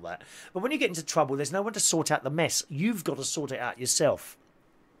yourself and all that, but when you get into trouble, there's no one to sort out the mess. You've got to sort it out yourself.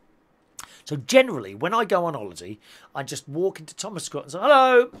 So generally, when I go on holiday, I just walk into Thomas Cook and say,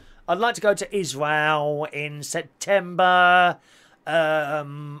 hello, I'd like to go to Israel in September. I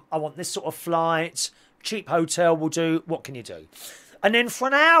want this sort of flight. Cheap hotel will do. What can you do? And then for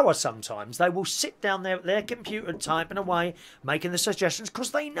an hour sometimes, they will sit down there at their computer typing away, making the suggestions,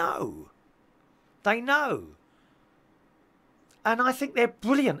 because they know. They know. And I think they're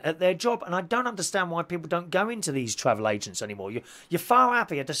brilliant at their job, and I don't understand why people don't go into these travel agents anymore. You're far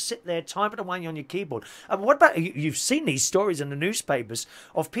happier to sit there typing away on your keyboard. And what about, you've seen these stories in the newspapers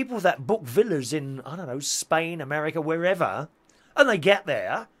of people that book villas in, I don't know, Spain, America, wherever, and they get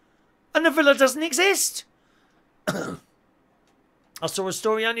there, and the villa doesn't exist. I saw a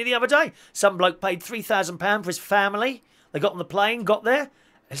story only the other day. Some bloke paid £3,000 for his family. They got on the plane, got there,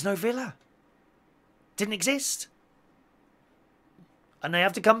 there's no villa. Didn't exist. And they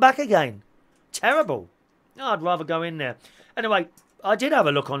have to come back again. Terrible. Oh, I'd rather go in there. Anyway, I did have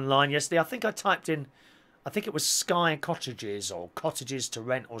a look online yesterday. I think I typed in, I think it was Sky Cottages or Cottages to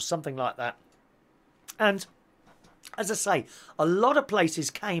Rent or something like that. And, as I say, a lot of places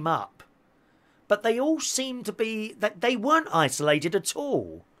came up. But they all seemed to be, that they weren't isolated at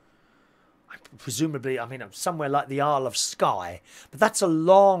all. Presumably, I mean, somewhere like the Isle of Skye. But that's a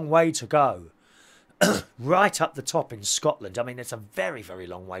long way to go. Right up the top in Scotland. I mean, it's a very, very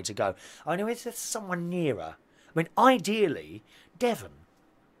long way to go. I know it's someone nearer. I mean, ideally, Devon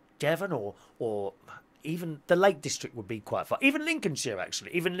or even the Lake District would be quite far. Even Lincolnshire,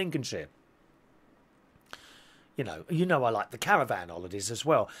 actually. Even Lincolnshire. You know, I like the caravan holidays as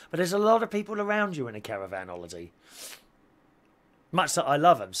well. But there's a lot of people around you in a caravan holiday. Much that I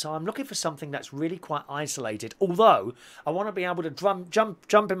love them. So I'm looking for something that's really quite isolated. Although, I want to be able to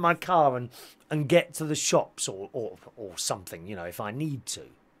jump in my car and get to the shops or something, you know, if I need to.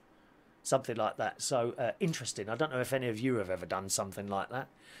 Something like that. So, interesting. I don't know if any of you have ever done something like that.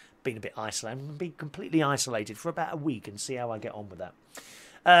 Been a bit isolated. Be completely isolated for about a week and see how I get on with that.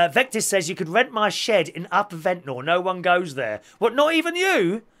 Vectis says you could rent my shed in Upper Ventnor. No one goes there. What, not even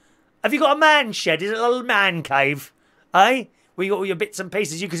you? Have you got a man shed? Is it a little man cave? Eh? Where you got all your bits and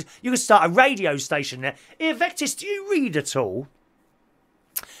pieces? You could start a radio station there. Here, Vectis, do you read at all?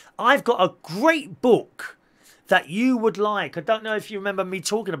 I've got a great book that you would like. I don't know if you remember me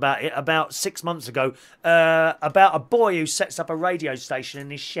talking about it about 6 months ago, about a boy who sets up a radio station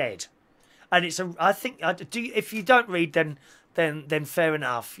in his shed. And it's if you don't read, then fair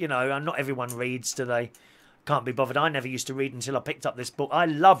enough. You know, not everyone reads, do they? Can't be bothered. I never used to read until I picked up this book. I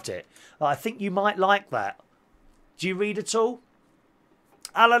loved it. I think you might like that. Do you read at all?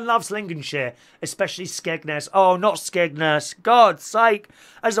 Alan loves Lincolnshire, especially Skegness. Oh, not Skegness. God's sake.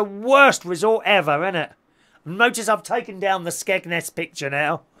 That's the worst resort ever, isn't it? Notice I've taken down the Skegness picture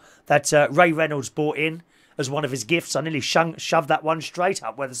now that Ray Reynolds brought in as one of his gifts. I nearly shoved that one straight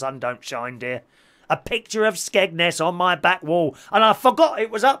up where the sun don't shine, dear. A picture of Skegness on my back wall. And I forgot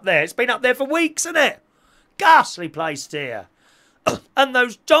it was up there. It's been up there for weeks, isn't it? Ghastly place, dear. And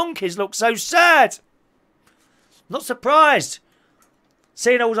those donkeys look so sad. Not surprised.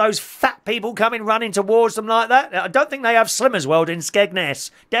 Seeing all those fat people coming running towards them like that. I don't think they have Slimmers World in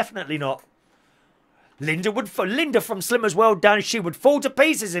Skegness. Definitely not. Linda from Slimmers World down, she would fall to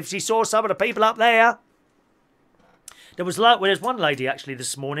pieces if she saw some of the people up there. There's one lady actually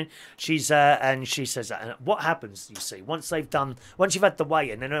this morning. And she says that. And what happens? You see, once you've had the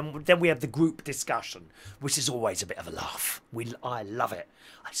weigh-in, and then we have the group discussion, which is always a bit of a laugh. I love it.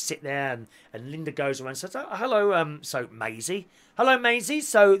 I sit there and Linda goes around and says, oh, hello, so Maisie. Hello, Maisie.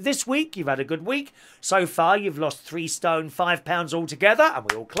 So this week you've had a good week. So far you've lost 3 stone, 5 pounds altogether, and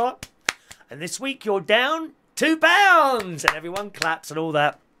we all clap. And this week you're down 2 pounds, and everyone claps and all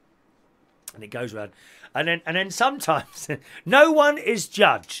that. And it goes around. And then sometimes no one is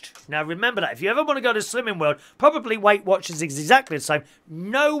judged. Now remember that. If you ever want to go to Slimming World, probably Weight Watchers is exactly the same.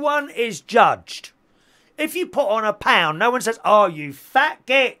 No one is judged. If you put on a pound, no one says, oh, you fat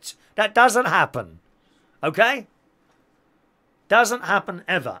git. That doesn't happen. Okay? Doesn't happen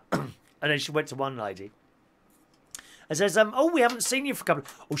ever. And then she went to one lady and says, oh, we haven't seen you for a couple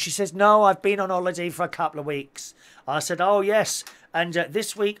of... Oh, she says, no, I've been on holiday for a couple of weeks. I said, oh, yes. And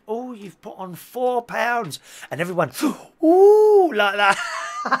this week, oh, you've put on 4 pounds. And everyone, ooh, like that.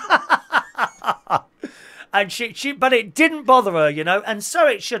 And but it didn't bother her, you know. And so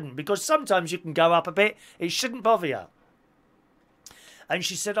it shouldn't, because sometimes you can go up a bit. It shouldn't bother you. And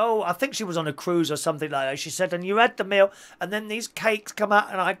she said, oh, I think she was on a cruise or something like that. She said, and you had the meal, and then these cakes come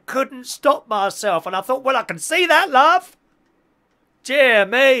out, and I couldn't stop myself. And I thought, well, I can see that, love. Dear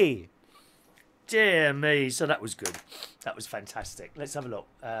me. Dear me. So that was good. That was fantastic. Let's have a look.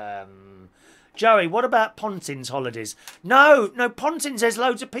 Joey, what about Pontin's holidays? No, Pontin's, there's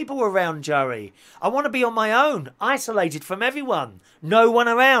loads of people around, Joey. I want to be on my own, isolated from everyone. No one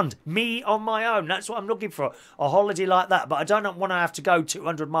around. Me on my own. That's what I'm looking for. A holiday like that. But I don't want to have to go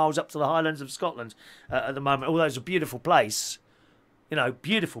 200 miles up to the Highlands of Scotland at the moment. Although it's a beautiful place. You know,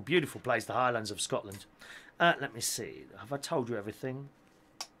 beautiful, beautiful place, the Highlands of Scotland. Let me see. Have I told you everything?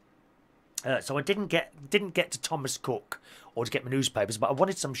 So I didn't get to Thomas Cook or to get my newspapers, but I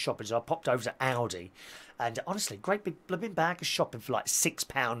wanted some shopping, so I popped over to Aldi. And honestly, great big blooming bag of shopping for like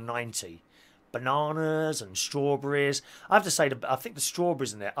 £6.90. Bananas and strawberries. I have to say, I think the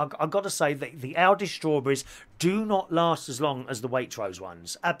strawberries in there, I've got to say that the Aldi strawberries do not last as long as the Waitrose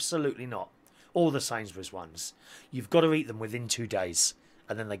ones. Absolutely not. Or the Sainsbury's ones. You've got to eat them within 2 days.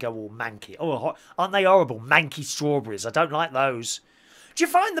 And then they go all manky. Oh, aren't they horrible? Manky strawberries. I don't like those. Do you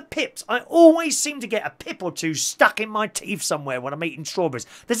find the pips? I always seem to get a pip or two stuck in my teeth somewhere when I'm eating strawberries.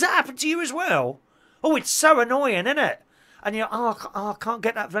 Does that happen to you as well? Oh, it's so annoying, isn't it? And you're, I can't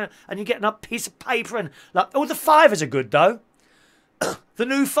get that. And you get a piece of paper and like, oh, the fivers are good though. The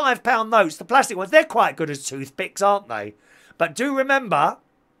new £5 notes, the plastic ones, they're quite good as toothpicks, aren't they? But do remember,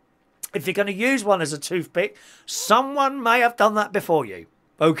 if you're going to use one as a toothpick, someone may have done that before you.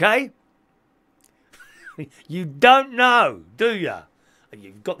 Okay? You don't know, do you? And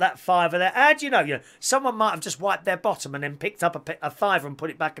you've got that fiver there. How do you know? Someone might have just wiped their bottom and then picked up a fiver and put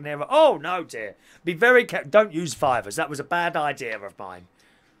it back in there. Oh, no, dear. Be very careful. Don't use fivers. That was a bad idea of mine.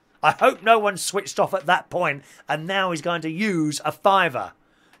 I hope no one switched off at that point and now is going to use a fiver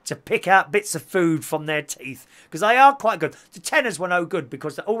to pick out bits of food from their teeth. Because they are quite good. The tenors were no good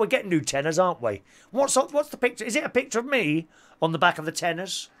because... Oh, we're getting new tenors, aren't we? What's the picture? Is it a picture of me on the back of the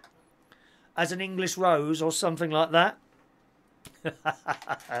tenors? As an English rose or something like that?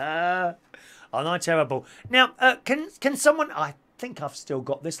 Aren't I terrible? Now, can someone... I think I've still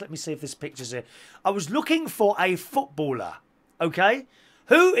got this. Let me see if this picture's here. I was looking for a footballer, okay?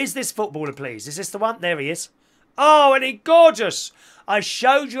 Who is this footballer, please? Is this the one? There he is. Oh, and he's gorgeous. I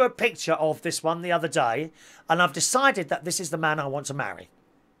showed you a picture of this one the other day, and I've decided that this is the man I want to marry.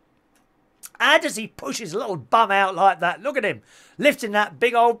 How does he push his little bum out like that? Look at him, lifting that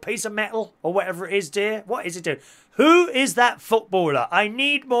big old piece of metal, or whatever it is, dear. What is he doing? Who is that footballer? I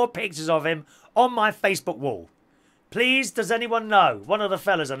need more pictures of him on my Facebook wall. Please, does anyone know? One of the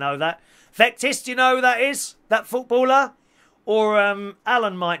fellas I know that. Vectis, do you know who that is? That footballer? Or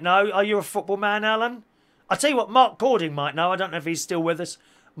Alan might know. Are you a football man, Alan? I'll tell you what, Mark Cording might know. I don't know if he's still with us.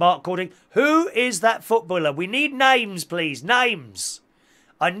 Mark Cording. Who is that footballer? We need names, please. Names.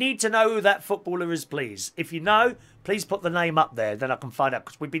 I need to know who that footballer is, please. If you know, please put the name up there. Then I can find out.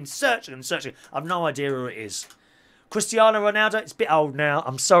 Because we've been searching and searching. I've no idea who it is. Cristiano Ronaldo. It's a bit old now.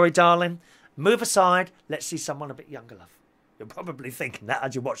 I'm sorry, darling. Move aside. Let's see someone a bit younger, love. You're probably thinking that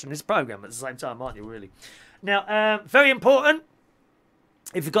as you're watching this programme at the same time, aren't you, really? Now, very important.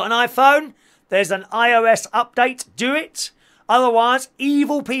 If you've got an iPhone, there's an iOS update. Do it. Otherwise,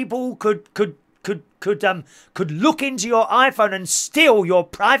 evil people could look into your iPhone and steal your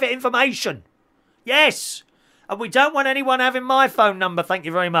private information. Yes. And we don't want anyone having my phone number, thank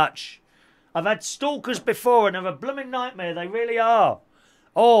you very much. I've had stalkers before and they're a blooming nightmare. They really are.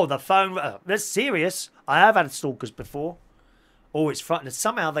 Oh, the phone. That's serious. I have had stalkers before. Oh, it's frightening.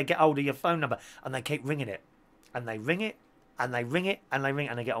 Somehow they get hold of your phone number and they keep ringing it. And they ring it. And they ring it. And they ring it.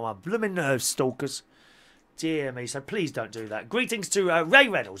 And they get on my blooming nerves, stalkers. Dear me, so please don't do that. Greetings to Ray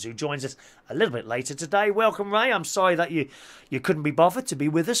Reynolds, who joins us a little bit later today. Welcome, Ray. I'm sorry that you couldn't be bothered to be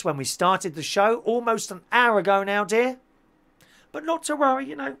with us when we started the show almost an hour ago now, dear. But not to worry,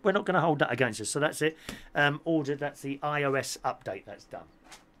 you know, we're not going to hold that against us. So that's it. Ordered, that's the iOS update. That's done.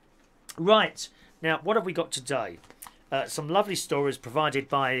 Right, now, what have we got today? Some lovely stories provided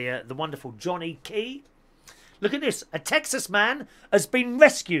by the wonderful Johnny Key. Look at this. A Texas man has been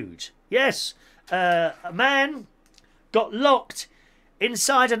rescued. Yes. A man got locked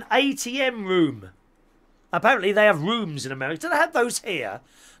inside an ATM room. Apparently they have rooms in America. Do they have those here?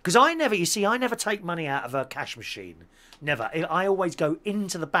 Because I never take money out of a cash machine. Never. I always go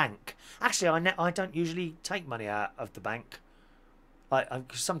into the bank. Actually, I don't usually take money out of the bank.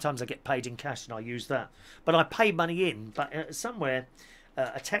 Sometimes I get paid in cash and I use that. But I pay money in. But somewhere,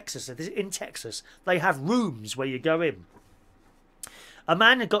 in Texas, they have rooms where you go in. A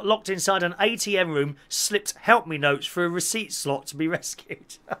man had got locked inside an ATM room, slipped help me notes for a receipt slot to be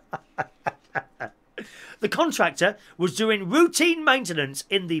rescued. The contractor was doing routine maintenance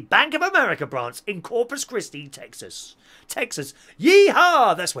in the Bank of America branch in Corpus Christi, Texas.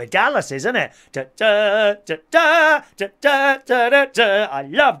 Yeehaw! That's where Dallas is, isn't it? Da, da, da, da, da, da, da, da, da. I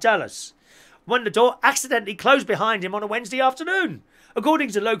love Dallas. When the door accidentally closed behind him on a Wednesday afternoon. According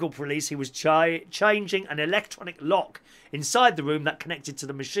to local police, he was changing an electronic lock inside the room that connected to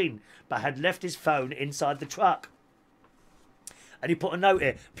the machine, but had left his phone inside the truck. And he put a note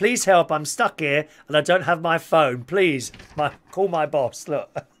here. Please help, I'm stuck here and I don't have my phone. Please, call my boss.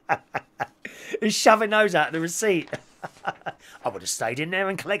 Look. He's shoving those out of the receipt. I would have stayed in there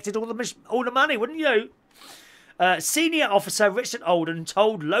and collected all the money, wouldn't you? Senior officer Richard Olden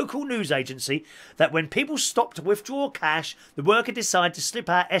told local news agency that when people stopped to withdraw cash, the worker decided to slip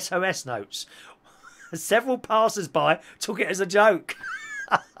out SOS notes. Several passers-by took it as a joke.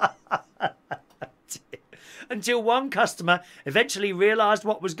 Until one customer eventually realised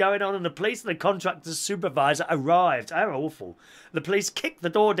what was going on and the police and the contractor's supervisor arrived. How awful. The police kicked the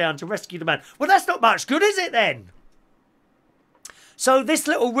door down to rescue the man. Well, that's not much good, is it then? So this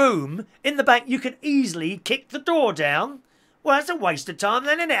little room in the bank, you can easily kick the door down. Well, that's a waste of time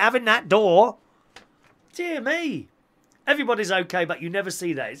then, isn't it, having that door? Dear me. Everybody's okay, but you never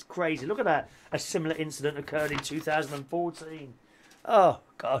see that. It's crazy. Look at that. A similar incident occurred in 2014. Oh,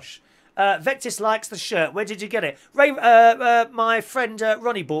 gosh. Vectis likes the shirt. Where did you get it? Ray, my friend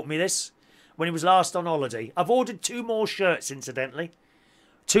Ronnie bought me this when he was last on holiday. I've ordered 2 more shirts, incidentally.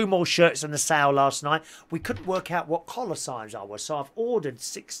 2 more shirts in the sale last night. We couldn't work out what collar size I was, so I've ordered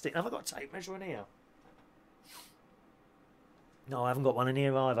 16. Have I got a tape measure in here? No, I haven't got one in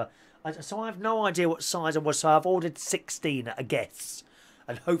here either. So I have no idea what size I was, so I've ordered 16 at a guess.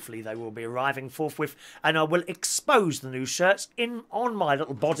 And hopefully they will be arriving forthwith. And I will expose the new shirts on my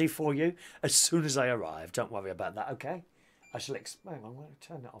little body for you as soon as they arrive. Don't worry about that, okay? I shall hang on, I'm going to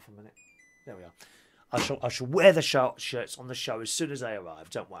turn that off a minute. There we are. I shall wear the shirts on the show as soon as they arrive.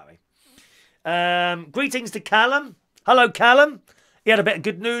 Don't worry. Greetings to Callum. Hello, Callum. He had a bit of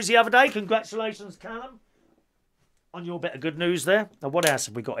good news the other day. Congratulations, Callum, on your bit of good news there. Now, what else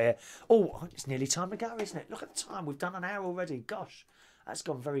have we got here? Oh, it's nearly time to go, isn't it? Look at the time. We've done an hour already. Gosh, that's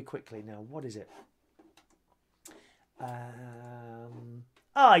gone very quickly now. What is it?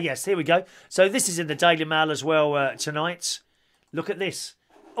 Ah, yes, here we go. So this is in the Daily Mail as well tonight. Look at this.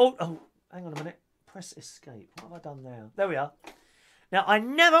 Oh, hang on a minute. Press escape. What have I done now? There we are. Now, I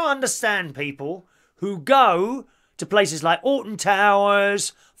never understand people who go to places like Alton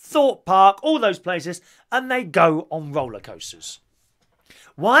Towers, Thorpe Park, all those places, and they go on roller coasters.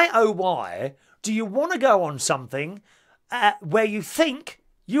 Why, oh why, do you want to go on something where you think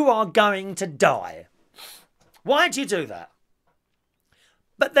you are going to die? Why do you do that?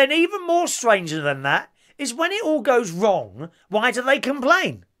 But then even more stranger than that is when it all goes wrong, why do they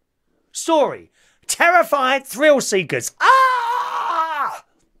complain? Story. Terrified thrill seekers. Ah!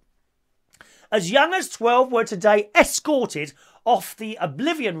 As young as 12 were today escorted off the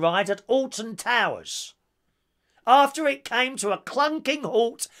Oblivion ride at Alton Towers after it came to a clunking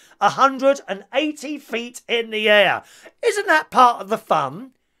halt 180 feet in the air. Isn't that part of the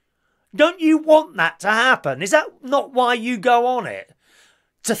fun? Don't you want that to happen? Is that not why you go on it?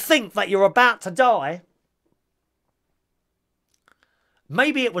 To think that you're about to die?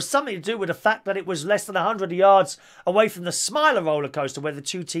 Maybe it was something to do with the fact that it was less than 100 yards away from the Smiler roller coaster where the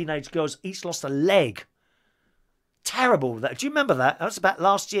two teenage girls each lost a leg. Terrible. Do you remember that? That was about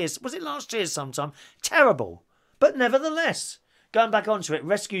last year's. Was it last year's sometime? Terrible. But nevertheless, going back onto it,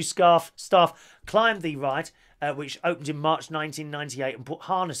 rescue staff climbed the ride, which opened in March 1998 and put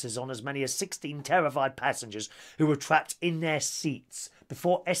harnesses on as many as 16 terrified passengers who were trapped in their seats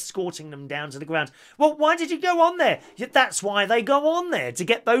before escorting them down to the ground. Well, why did you go on there? That's why they go on there, to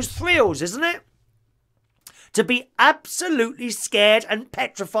get those thrills, isn't it? To be absolutely scared and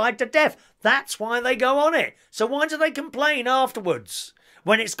petrified to death. That's why they go on it. So why do they complain afterwards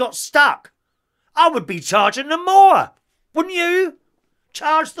when it's got stuck? I would be charging them more, wouldn't you?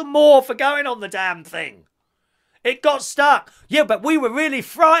 Charge them more for going on the damn thing. It got stuck. Yeah, but we were really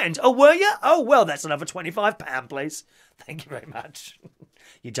frightened. Oh, were you? Oh, well, that's another £25, please. Thank you very much.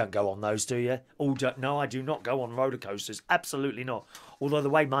 You don't go on those, do you? No, I do not go on roller coasters. Absolutely not. Although the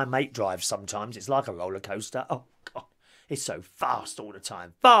way my mate drives sometimes, it's like a roller coaster. Oh, God. It's so fast all the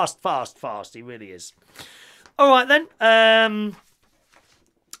time. Fast, fast, fast. He really is. All right, then.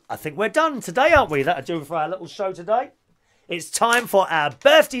 I think we're done today, aren't we? That'll do it for our little show today. It's time for our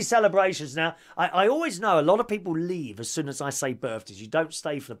birthday celebrations now. I always know a lot of people leave as soon as I say birthdays. You don't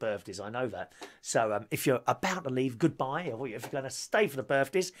stay for the birthdays, I know that. So if you're about to leave, goodbye. Or if you're going to stay for the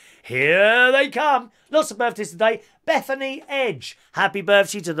birthdays, here they come. Lots of birthdays today. Bethany Edge. Happy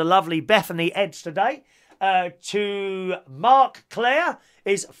birthday to the lovely Bethany Edge today. To Mark Clare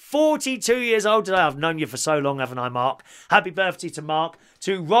is 42 years old today. I've known you for so long, haven't I, Mark? Happy birthday to Mark.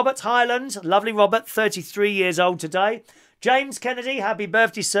 To Robert Highland, lovely Robert, 33 years old today. James Kennedy, happy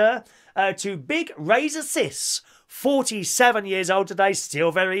birthday, sir. To Big Razor Sis, 47 years old today,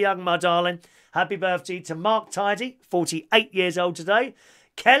 still very young, my darling. Happy birthday to Mark Tidy, 48 years old today.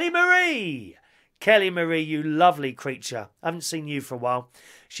 Keely Marie. Keely Marie, you lovely creature. I haven't seen you for a while.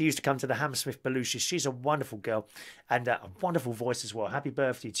 She used to come to the Hammersmith Belushis. She's a wonderful girl and a wonderful voice as well. Happy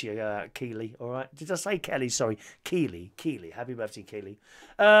birthday to you, Keely. All right. Did I say Kelly? Sorry. Keely. Keely. Happy birthday, Keely.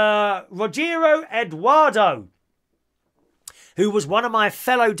 Rogerio Eduardo, who was one of my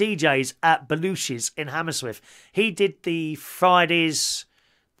fellow DJs at Belushis in Hammersmith. He did the Fridays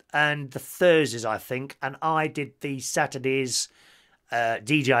and the Thursdays, I think, and I did the Saturdays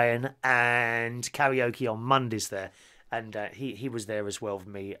DJing and karaoke on Mondays there. And he was there as well with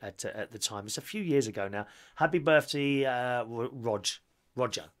me at the time. It's a few years ago now. Happy birthday,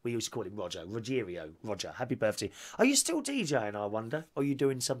 Roger. We used to call him Roger. Rogerio. Roger. Happy birthday. Are you still DJing, I wonder? Or are you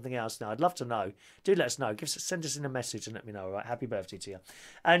doing something else now? I'd love to know. Do let us know. Send us in a message and let me know, all right? Happy birthday to you.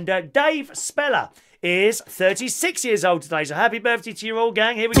 And Dave Speller is 36 years old today. So happy birthday to you all,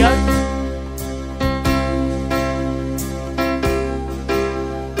 gang. Here we go.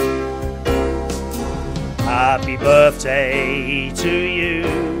 Happy birthday to you.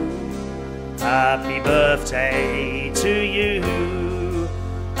 Happy birthday to you.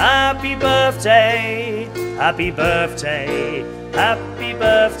 Happy birthday. Happy birthday. Happy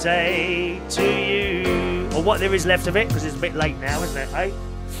birthday to you. Or what there is left of it, because it's a bit late now, isn't it, eh?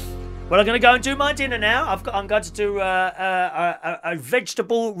 Well, I'm going to go and do my dinner now. I'm going to do a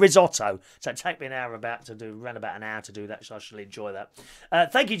vegetable risotto. So it take me around about an hour to do that, so I shall enjoy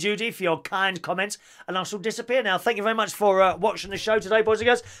that. Thank you, Judy, for your kind comments, and I shall disappear now. Thank you very much for watching the show today, boys and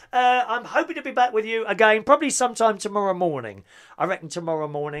girls. I'm hoping to be back with you again, probably sometime tomorrow morning. I reckon tomorrow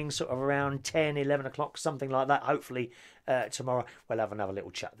morning, sort of around 10, 11 o'clock, something like that. Hopefully tomorrow we'll have another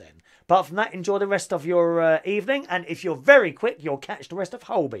little chat then. Apart from that, enjoy the rest of your evening, and if you're very quick, you'll catch the rest of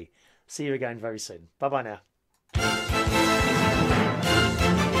Holby. See you again very soon. Bye-bye now.